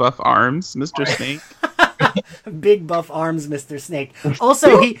big buff arms, Mr. Snake? Big buff arms, Mr. Snake.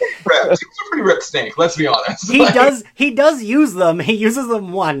 Also, he ripped. He was a pretty ripped snake. Let's be honest. he does use them. He uses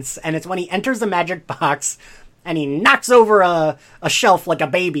them once, and it's when he enters the magic box and he knocks over a shelf like a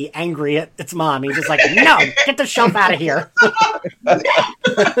baby, angry at its mom. He's just like, no, get the shelf out of here.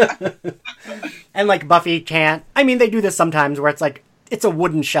 And like Buffy can't. I mean, they do this sometimes where it's like it's a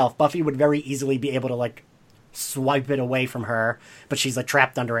wooden shelf. Buffy would very easily be able to like swipe it away from her, but she's like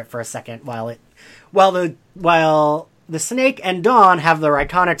trapped under it for a second while the snake and Dawn have their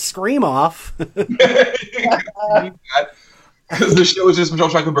iconic scream off. Because the show is just Michelle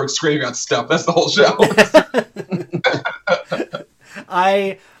Trachtenberg screaming at stuff. That's the whole show.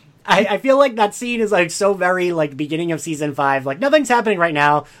 I feel like that scene is like so very like beginning of season 5. Like nothing's happening right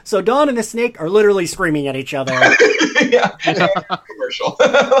now, so Dawn and the snake are literally screaming at each other, Yeah. Commercial.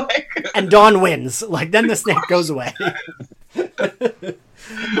 Like, and Dawn wins. Like then the snake goes away.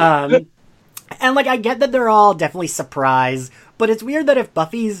 And like I get that they're all definitely surprised, but it's weird that if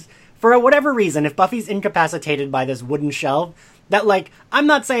Buffy's, for whatever reason, if Buffy's incapacitated by this wooden shelf, that like I'm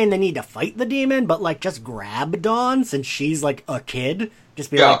not saying they need to fight the demon, but like just grab Dawn since she's like a kid.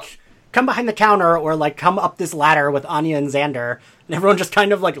 Just be Yeah. like, come behind the counter, or like come up this ladder with Anya and Xander, and everyone just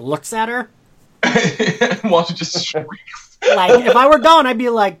kind of like looks at her. Wants to just shriek. Like if I were Dawn, I'd be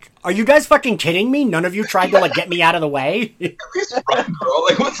like, are you guys fucking kidding me? None of you tried to like get me out of the way. At least run, girl.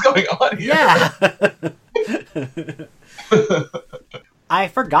 Like, what's going on here? Yeah. I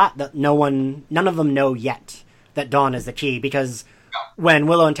forgot that none of them know yet that Dawn is the key, because when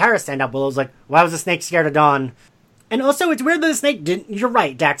Willow and Tara stand up, Willow's like, why was the snake scared of Dawn? And also, it's weird that the snake didn't, you're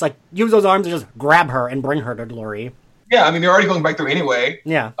right, Dax, like, use those arms and just grab her and bring her to glory. Yeah, I mean, they're already going back through anyway.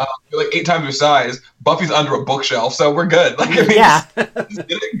 Yeah. They're like 8 times their size. Buffy's under a bookshelf, so we're good. Like, I mean, Yeah. just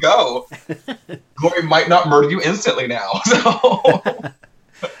get it go. Glory might not murder you instantly now. So,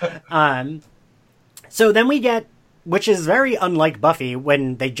 So then we get, which is very unlike Buffy,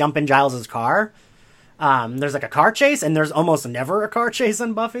 when they jump in Giles's car. There's like a car chase, and there's almost never a car chase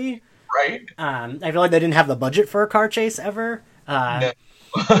in Buffy. right? I feel like they didn't have the budget for a car chase ever. No.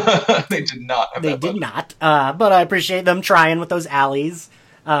 They did not. Have They that did budget. not, but I appreciate them trying with those alleys.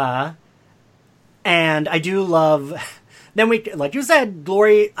 And I do love... Then we, like you said,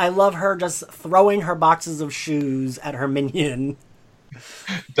 Glory, I love her just throwing her boxes of shoes at her minion.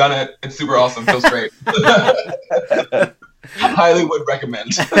 Done it. It's super awesome. Feels great. Highly would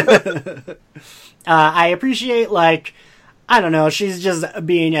recommend. I appreciate, like, I don't know, she's just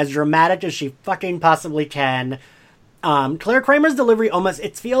being as dramatic as she fucking possibly can. Claire Kramer's delivery almost,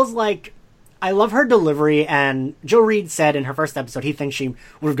 it feels like, I love her delivery, and Joe Reed said in her first episode he thinks she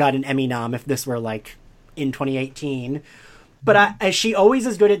would have got an Emmy nom if this were, like, in 2018. But she always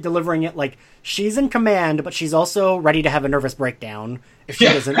is good at delivering it, like, she's in command, but she's also ready to have a nervous breakdown if she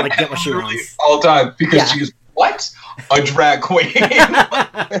doesn't, like, get what she Literally wants. all the time, because Yeah. she's, what? A drag queen.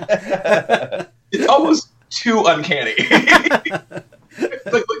 It's almost too uncanny. It's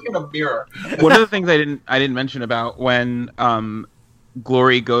like looking in a mirror. One of the things I didn't mention about when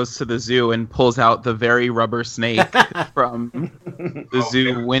Glory goes to the zoo and pulls out the very rubber snake from the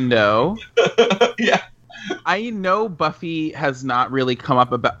zoo window. Yeah. I know Buffy has not really come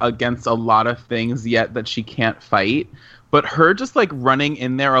up against a lot of things yet that she can't fight, but her just like running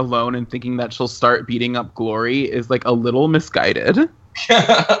in there alone and thinking that she'll start beating up Glory is like a little misguided.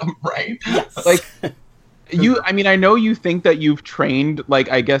 Right. Like I mean, I know you think that you've trained, like,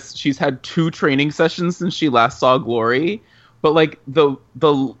 I guess she's had 2 training sessions since she last saw Glory, but like the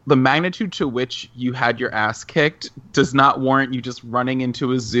magnitude to which you had your ass kicked does not warrant you just running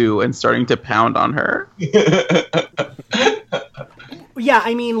into a zoo and starting to pound on her. Yeah,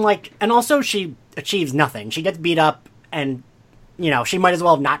 I mean, like, and also she achieves nothing. She gets beat up, and, you know, she might as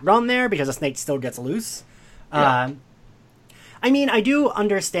well have not gone there because the snake still gets loose. Yeah. I mean, I do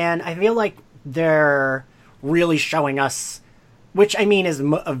understand. I feel like they're really showing us which I mean is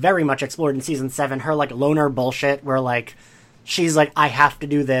very much explored in season 7. Her like loner bullshit, where like she's like, I have to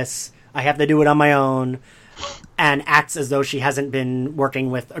do this, I have to do it on my own, and acts as though she hasn't been working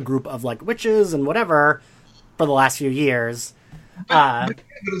with a group of like witches and whatever for the last few years. But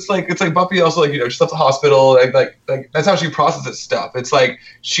it's like Buffy also, like, you know, she left the hospital, like that's how she processes stuff. It's like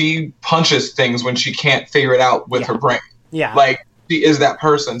she punches things when she can't figure it out with her brain. Yeah, like she is that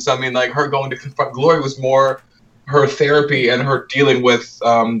person. So I mean, like, her going to confront Glory was more her therapy and her dealing with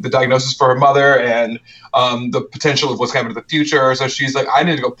the diagnosis for her mother and the potential of what's happening in the future. So she's like, I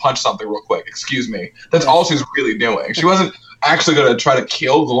need to go punch something real quick. Excuse me. That's all she's really doing. She wasn't actually going to try to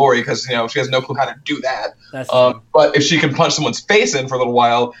kill Glory because, you know, she has no clue how to do that. But if she can punch someone's face in for a little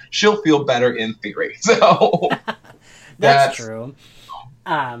while, she'll feel better in theory. So that's true.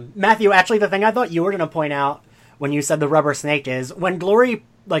 Matthew, actually, the thing I thought you were going to point out when you said the rubber snake is when Glory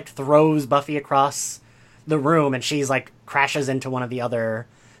like throws Buffy across the room and she's like crashes into one of the other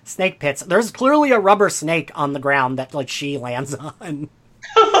snake pits. There's clearly a rubber snake on the ground that like she lands on.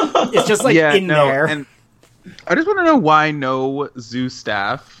 It's just like there. And I just want to know why no zoo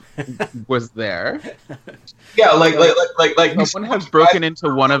staff was there. Yeah, like someone has broken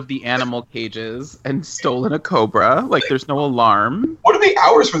into one of the animal cages and stolen a cobra. Like, there's no alarm. What are the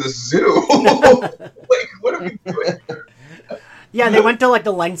hours for this zoo? Like, what are we doing? Yeah, they went to like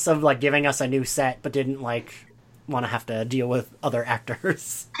the lengths of like giving us a new set, but didn't like want to have to deal with other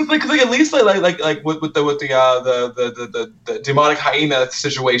actors. Cause at least like with the demonic hyena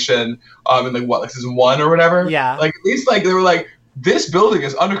situation, in like what, like season 1 or whatever. Yeah. Like at least like they were like, this building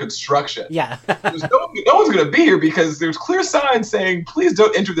is under construction. Yeah. no one's going to be here because there's clear signs saying, please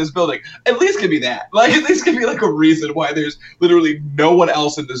don't enter this building. At least give me that. Like, at least give me, like, a reason why there's literally no one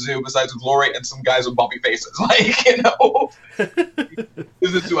else in the zoo besides Glory and some guys with bumpy faces. Like, you know?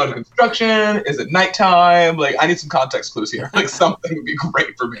 Is the zoo under construction? Is it nighttime? Like, I need some context clues here. Like, something would be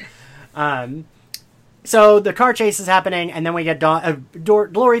great for me. So the car chase is happening, and then we get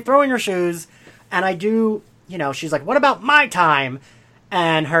Glory throwing her shoes, and I do... You know, she's like, what about my time?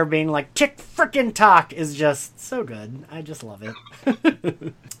 And her being like, tick frickin' tock is just so good. I just love it.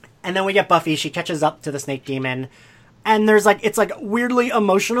 And then we get Buffy. She catches up to the snake demon. And there's like, it's like weirdly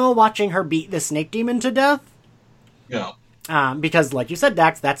emotional watching her beat the snake demon to death. Yeah. Because like you said,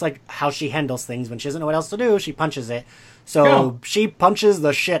 Dax, that's like how she handles things. When she doesn't know what else to do, she punches it. So she punches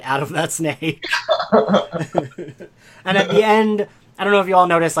the shit out of that snake. And at the end... I don't know if you all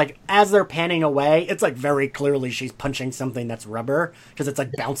noticed, like, as they're panning away, it's, like, very clearly she's punching something that's rubber, because it's,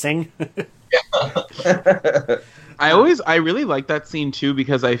 like, bouncing. I really like that scene, too,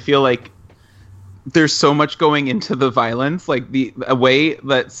 because I feel like there's so much going into the violence. Like, the way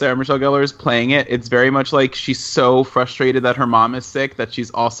that Sarah Michelle Gellar is playing it, it's very much like she's so frustrated that her mom is sick that she's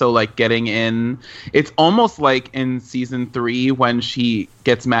also, like, getting in. It's almost like in season 3 when she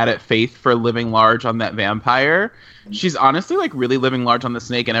gets mad at Faith for living large on that vampire. She's honestly, like, really living large on the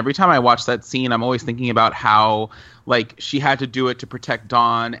snake, and every time I watch that scene, I'm always thinking about how, like, she had to do it to protect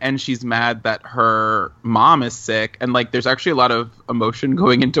Dawn, and she's mad that her mom is sick, and, like, there's actually a lot of emotion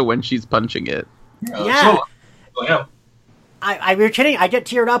going into when she's punching it. Yeah. You're kidding. I get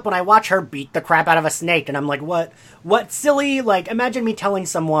teared up when I watch her beat the crap out of a snake, and I'm like, what silly, like, imagine me telling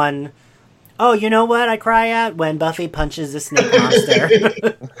someone... Oh, you know what I cry at? When Buffy punches the snake monster.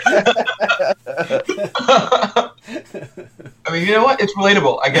 I mean, you know what? It's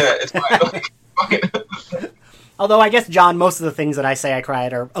relatable. I get it. It's fine. Although, I guess, John, most of the things that I say I cry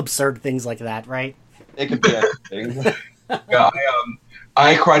at are absurd things like that, right? It could be anything. Yeah,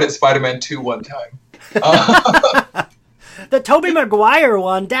 I cried at Spider-Man 2 one time. The Tobey Maguire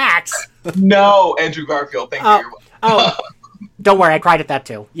one, Dax. No, Andrew Garfield. Thank you. Oh. Don't worry, I cried at that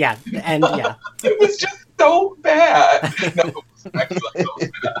too. Yeah, and yeah. It was just so bad. No,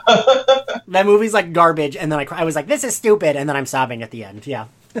 that movie's like garbage, and then I was like, this is stupid, and then I'm sobbing at the end. Yeah.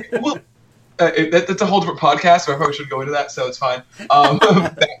 Well, that's a whole different podcast, so I probably shouldn't go into that, so it's fine. Back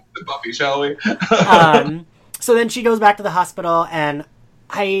to Buffy, shall we? So then she goes back to the hospital, and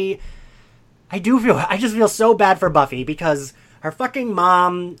I just feel so bad for Buffy, because her fucking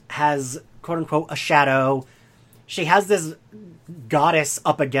mom has, quote-unquote, a shadow. She has this goddess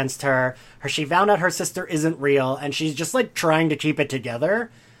up against her. She found out her sister isn't real, and she's just, like, trying to keep it together.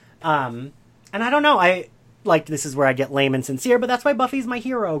 And I don't know, this is where I get lame and sincere, but that's why Buffy's my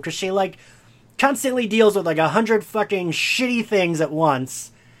hero, because she, like, constantly deals with, like, 100 fucking shitty things at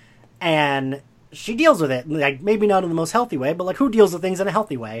once, and she deals with it. Like, maybe not in the most healthy way, but, like, who deals with things in a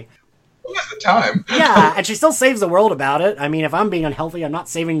healthy way? Who has the time? Yeah, and she still saves the world about it. I mean, if I'm being unhealthy, I'm not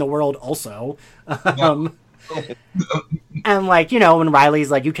saving the world also. No. And like, you know, when Riley's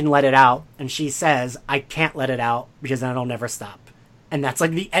like, you can let it out, and she says, I can't let it out because then it'll never stop. And that's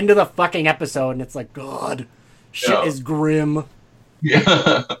like the end of the fucking episode, and it's like, God, shit is grim.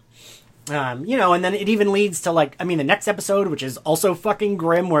 Yeah. You know, and then it even leads to like, I mean, the next episode, which is also fucking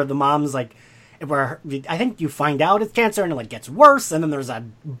grim, where the mom's like, where I think you find out it's cancer and it like gets worse, and then there's a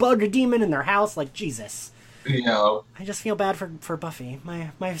bug demon in their house. Like, Jesus. Yeah. I just feel bad for Buffy,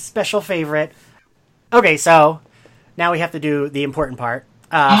 my special favorite. Okay, so now we have to do the important part.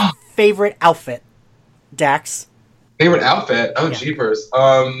 Favorite outfit, Dax. Favorite outfit? Oh, jeepers.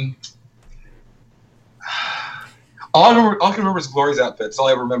 All I can remember is Glory's outfit. That's all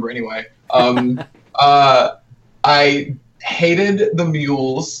I remember anyway. I hated the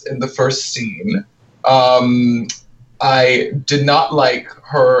mules in the first scene. I did not like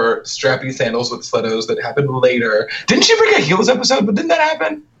her strappy sandals with stilettos that happened later. Didn't she break a heel this episode? But didn't that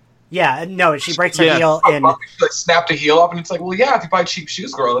happen? Yeah, no, she breaks her heel and she like snapped a heel off, and it's like, well, yeah, if you buy cheap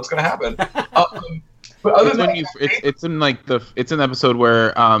shoes, girl, that's gonna happen. But other than it's in like it's an episode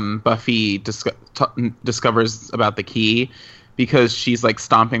where Buffy discovers about the key because she's like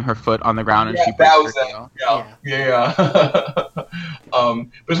stomping her foot on the ground and she breaks her heel. Yeah. But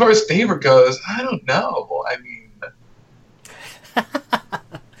as far as favorite goes, I don't know. I mean,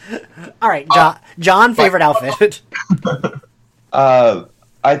 all right, John, favorite outfit.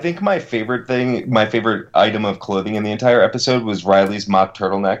 I think my favorite item of clothing in the entire episode was Riley's mock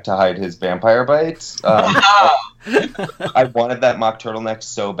turtleneck to hide his vampire bites. I wanted that mock turtleneck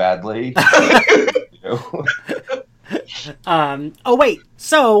so badly. Oh wait,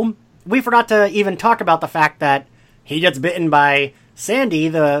 so we forgot to even talk about the fact that he gets bitten by Sandy,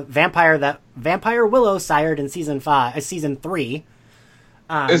 the vampire that Vampire Willow sired in season 3.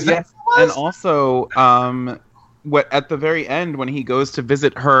 Is that and also at the very end when he goes to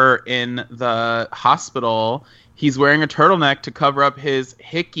visit her in the hospital, he's wearing a turtleneck to cover up his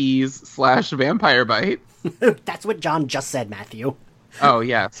hickeys / vampire bite. That's what John just said, Matthew. Oh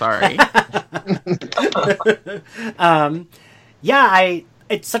yeah, sorry.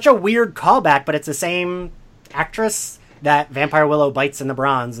 It's such a weird callback, but it's the same actress that Vampire Willow bites in the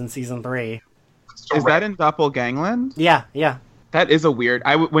bronze in season 3. Is that in Doppelgangland? Yeah. That is a weird.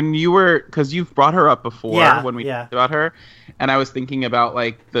 When you were, because you've brought her up before when we talked about her, and I was thinking about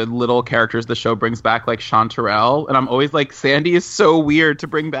like the little characters the show brings back, like Chanterelle, and I'm always like, Sandy is so weird to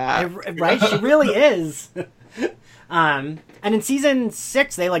bring back. Right, she really is. And in season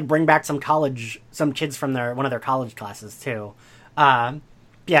 6, they like bring back some kids from one of their college classes too. Yeah,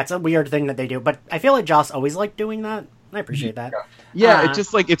 it's a weird thing that they do, but I feel like Joss always liked doing that. I appreciate that. Yeah, it's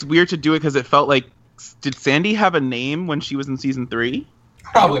just like it's weird to do it because it felt like. Did Sandy have a name when she was in season 3?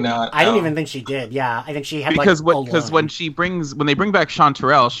 Probably not. I didn't even think she did. Yeah, I think she had because when they bring back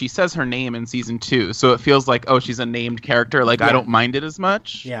Chanterelle, she says her name in season 2, so it feels like she's a named character. Like I don't mind it as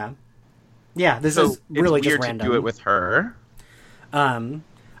much. Yeah. This is really it's weird just random to do it with her. I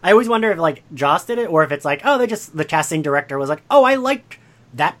always wonder if like Joss did it or if it's like the casting director was like, I like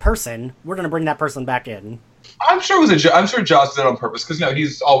that person. We're gonna bring that person back in. I'm sure I'm sure Joss did it on purpose because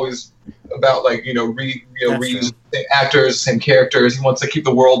he's always about like reusing same actors, same characters. He wants to keep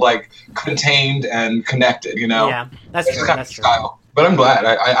the world like contained and connected. Yeah, that's true. That's true. Style. But I'm glad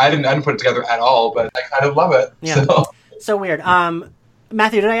I didn't put it together at all, but I kind of love it. Yeah, so weird.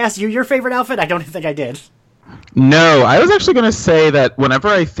 Matthew, did I ask you your favorite outfit? I don't think I did. No, I was actually going to say that whenever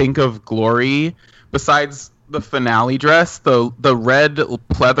I think of Glory, besides the finale dress, the red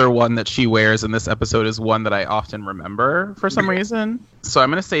pleather one that she wears in this episode is one that I often remember for some reason. So I'm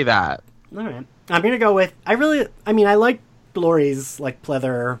going to say that. All right. I'm going to go with, I like Glory's like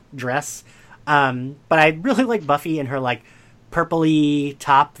pleather dress. But I really like Buffy and her like purpley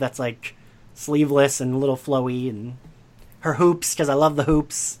top that's like sleeveless and a little flowy, and her hoops, because I love the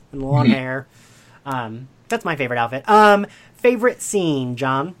hoops and the long hair. That's my favorite outfit. Favorite scene,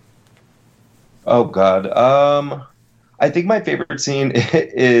 John? Oh God. I think my favorite scene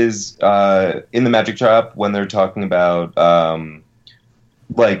is in the magic shop when they're talking about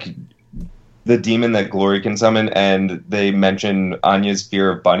like the demon that Glory can summon, and they mention Anya's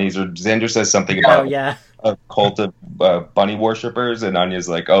fear of bunnies, or Xander says something about a cult of bunny worshippers, and Anya's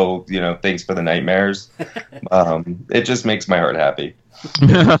like, thanks for the nightmares. It just makes my heart happy.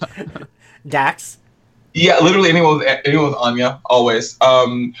 Dax? Yeah, literally anyone with Anya, always.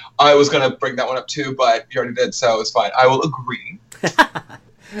 I was going to bring that one up too, but you already did, so it's fine. I will agree.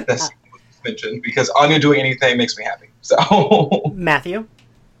 That's mentioned, because Anya doing anything makes me happy. So Matthew?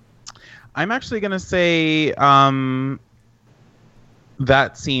 I'm actually going to say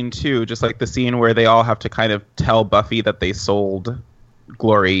that scene too, just like the scene where they all have to kind of tell Buffy that they sold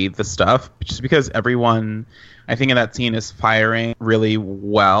Glory the stuff, just because everyone, I think, in that scene is firing really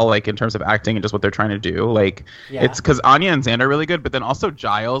well, like in terms of acting and just what they're trying to do. Like, it's because Anya and Xander are really good, but then also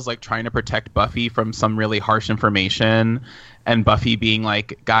Giles like trying to protect Buffy from some really harsh information, and Buffy being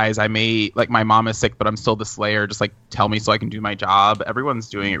like, guys, I may, like, my mom is sick, but I'm still the Slayer. Just like tell me so I can do my job. Everyone's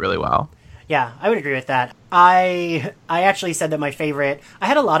doing it really well. Yeah, I would agree with that. I actually said that my favorite, I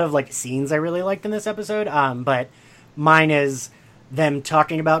had a lot of like scenes I really liked in this episode, but mine is them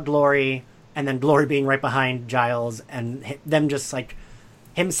talking about Glory, and then Glory being right behind Giles, and them just like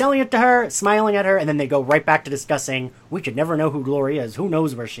him selling it to her, smiling at her, and then they go right back to discussing, we could never know who Glory is, who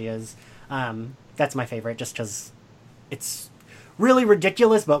knows where she is. That's my favorite, just because it's really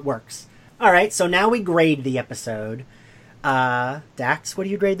ridiculous, but works. All right, so now we grade the episode. Dax, what do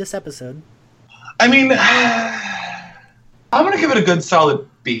you grade this episode? I mean, I'm going to give it a good solid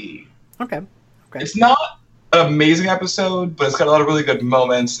B. Okay. It's not an amazing episode, but it's got a lot of really good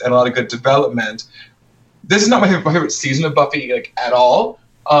moments and a lot of good development. This is not my favorite season of Buffy, like, at all.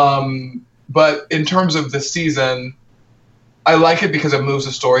 But in terms of the season, I like it because it moves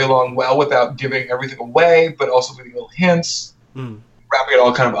the story along well without giving everything away, but also giving little hints, wrapping it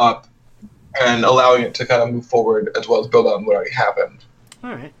all kind of up, and allowing it to kind of move forward as well as build on what already happened.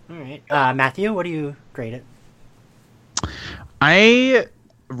 All right. Matthew, what do you grade it? I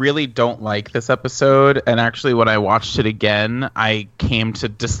really don't like this episode, and actually when I watched it again, I came to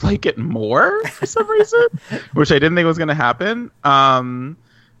dislike it more for some reason, which I didn't think was going to happen.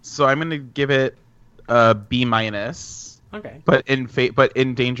 So I'm going to give it a B-. Okay. But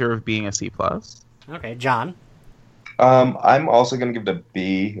in danger of being a C+. Okay, John. I'm also going to give it a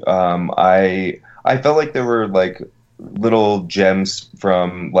B. I felt like there were like little gems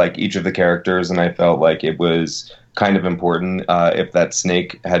from like each of the characters, and I felt like it was kind of important. If that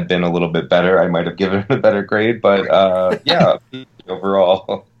snake had been a little bit better, I might have given it a better grade. But yeah,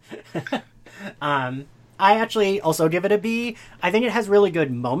 overall. I actually also give it a B. I think it has really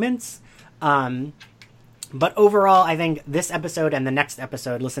good moments. But overall, I think this episode and the next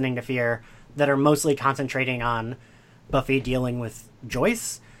episode, Listening to Fear, that are mostly concentrating on Buffy dealing with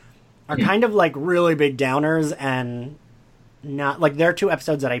Joyce, are kind of like really big downers, and not like, they're two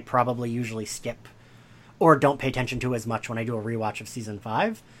episodes that I probably usually skip or don't pay attention to as much when I do a rewatch of season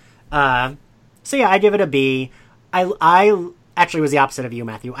 5. So yeah, I give it a B. I actually was the opposite of you,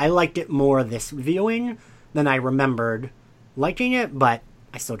 Matthew. I liked it more this viewing than I remembered liking it, but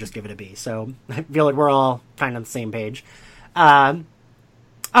I still just give it a B. So I feel like we're all kind of on the same page. All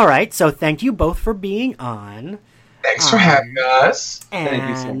right, so thank you both for being on. Thanks for having us. Thank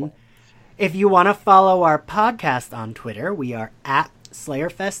you so much. If you want to follow our podcast on Twitter, we are at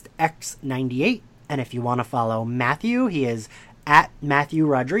SlayerFestX98. And if you want to follow Matthew, he is at Matthew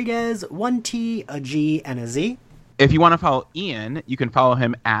Rodriguez, 1 T, a G, and a Z. If you want to follow Ian, you can follow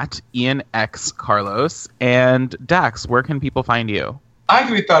him at Ian X Carlos. And Dax, where can people find you? I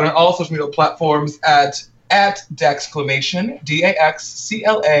can be found on all social media platforms at Daxclamation,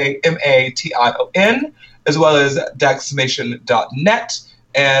 DAXCLAMATION, as well as Daxclamation.net,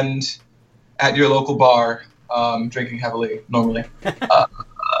 and at your local bar, drinking heavily, normally.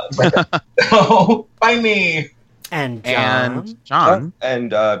 So, find me. And John.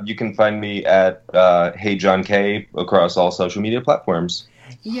 And you can find me at Hey John K across all social media platforms.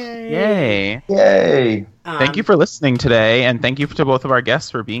 Yay. Thank you for listening today, and thank you to both of our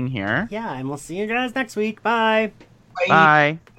guests for being here. Yeah, and we'll see you guys next week. Bye. Bye.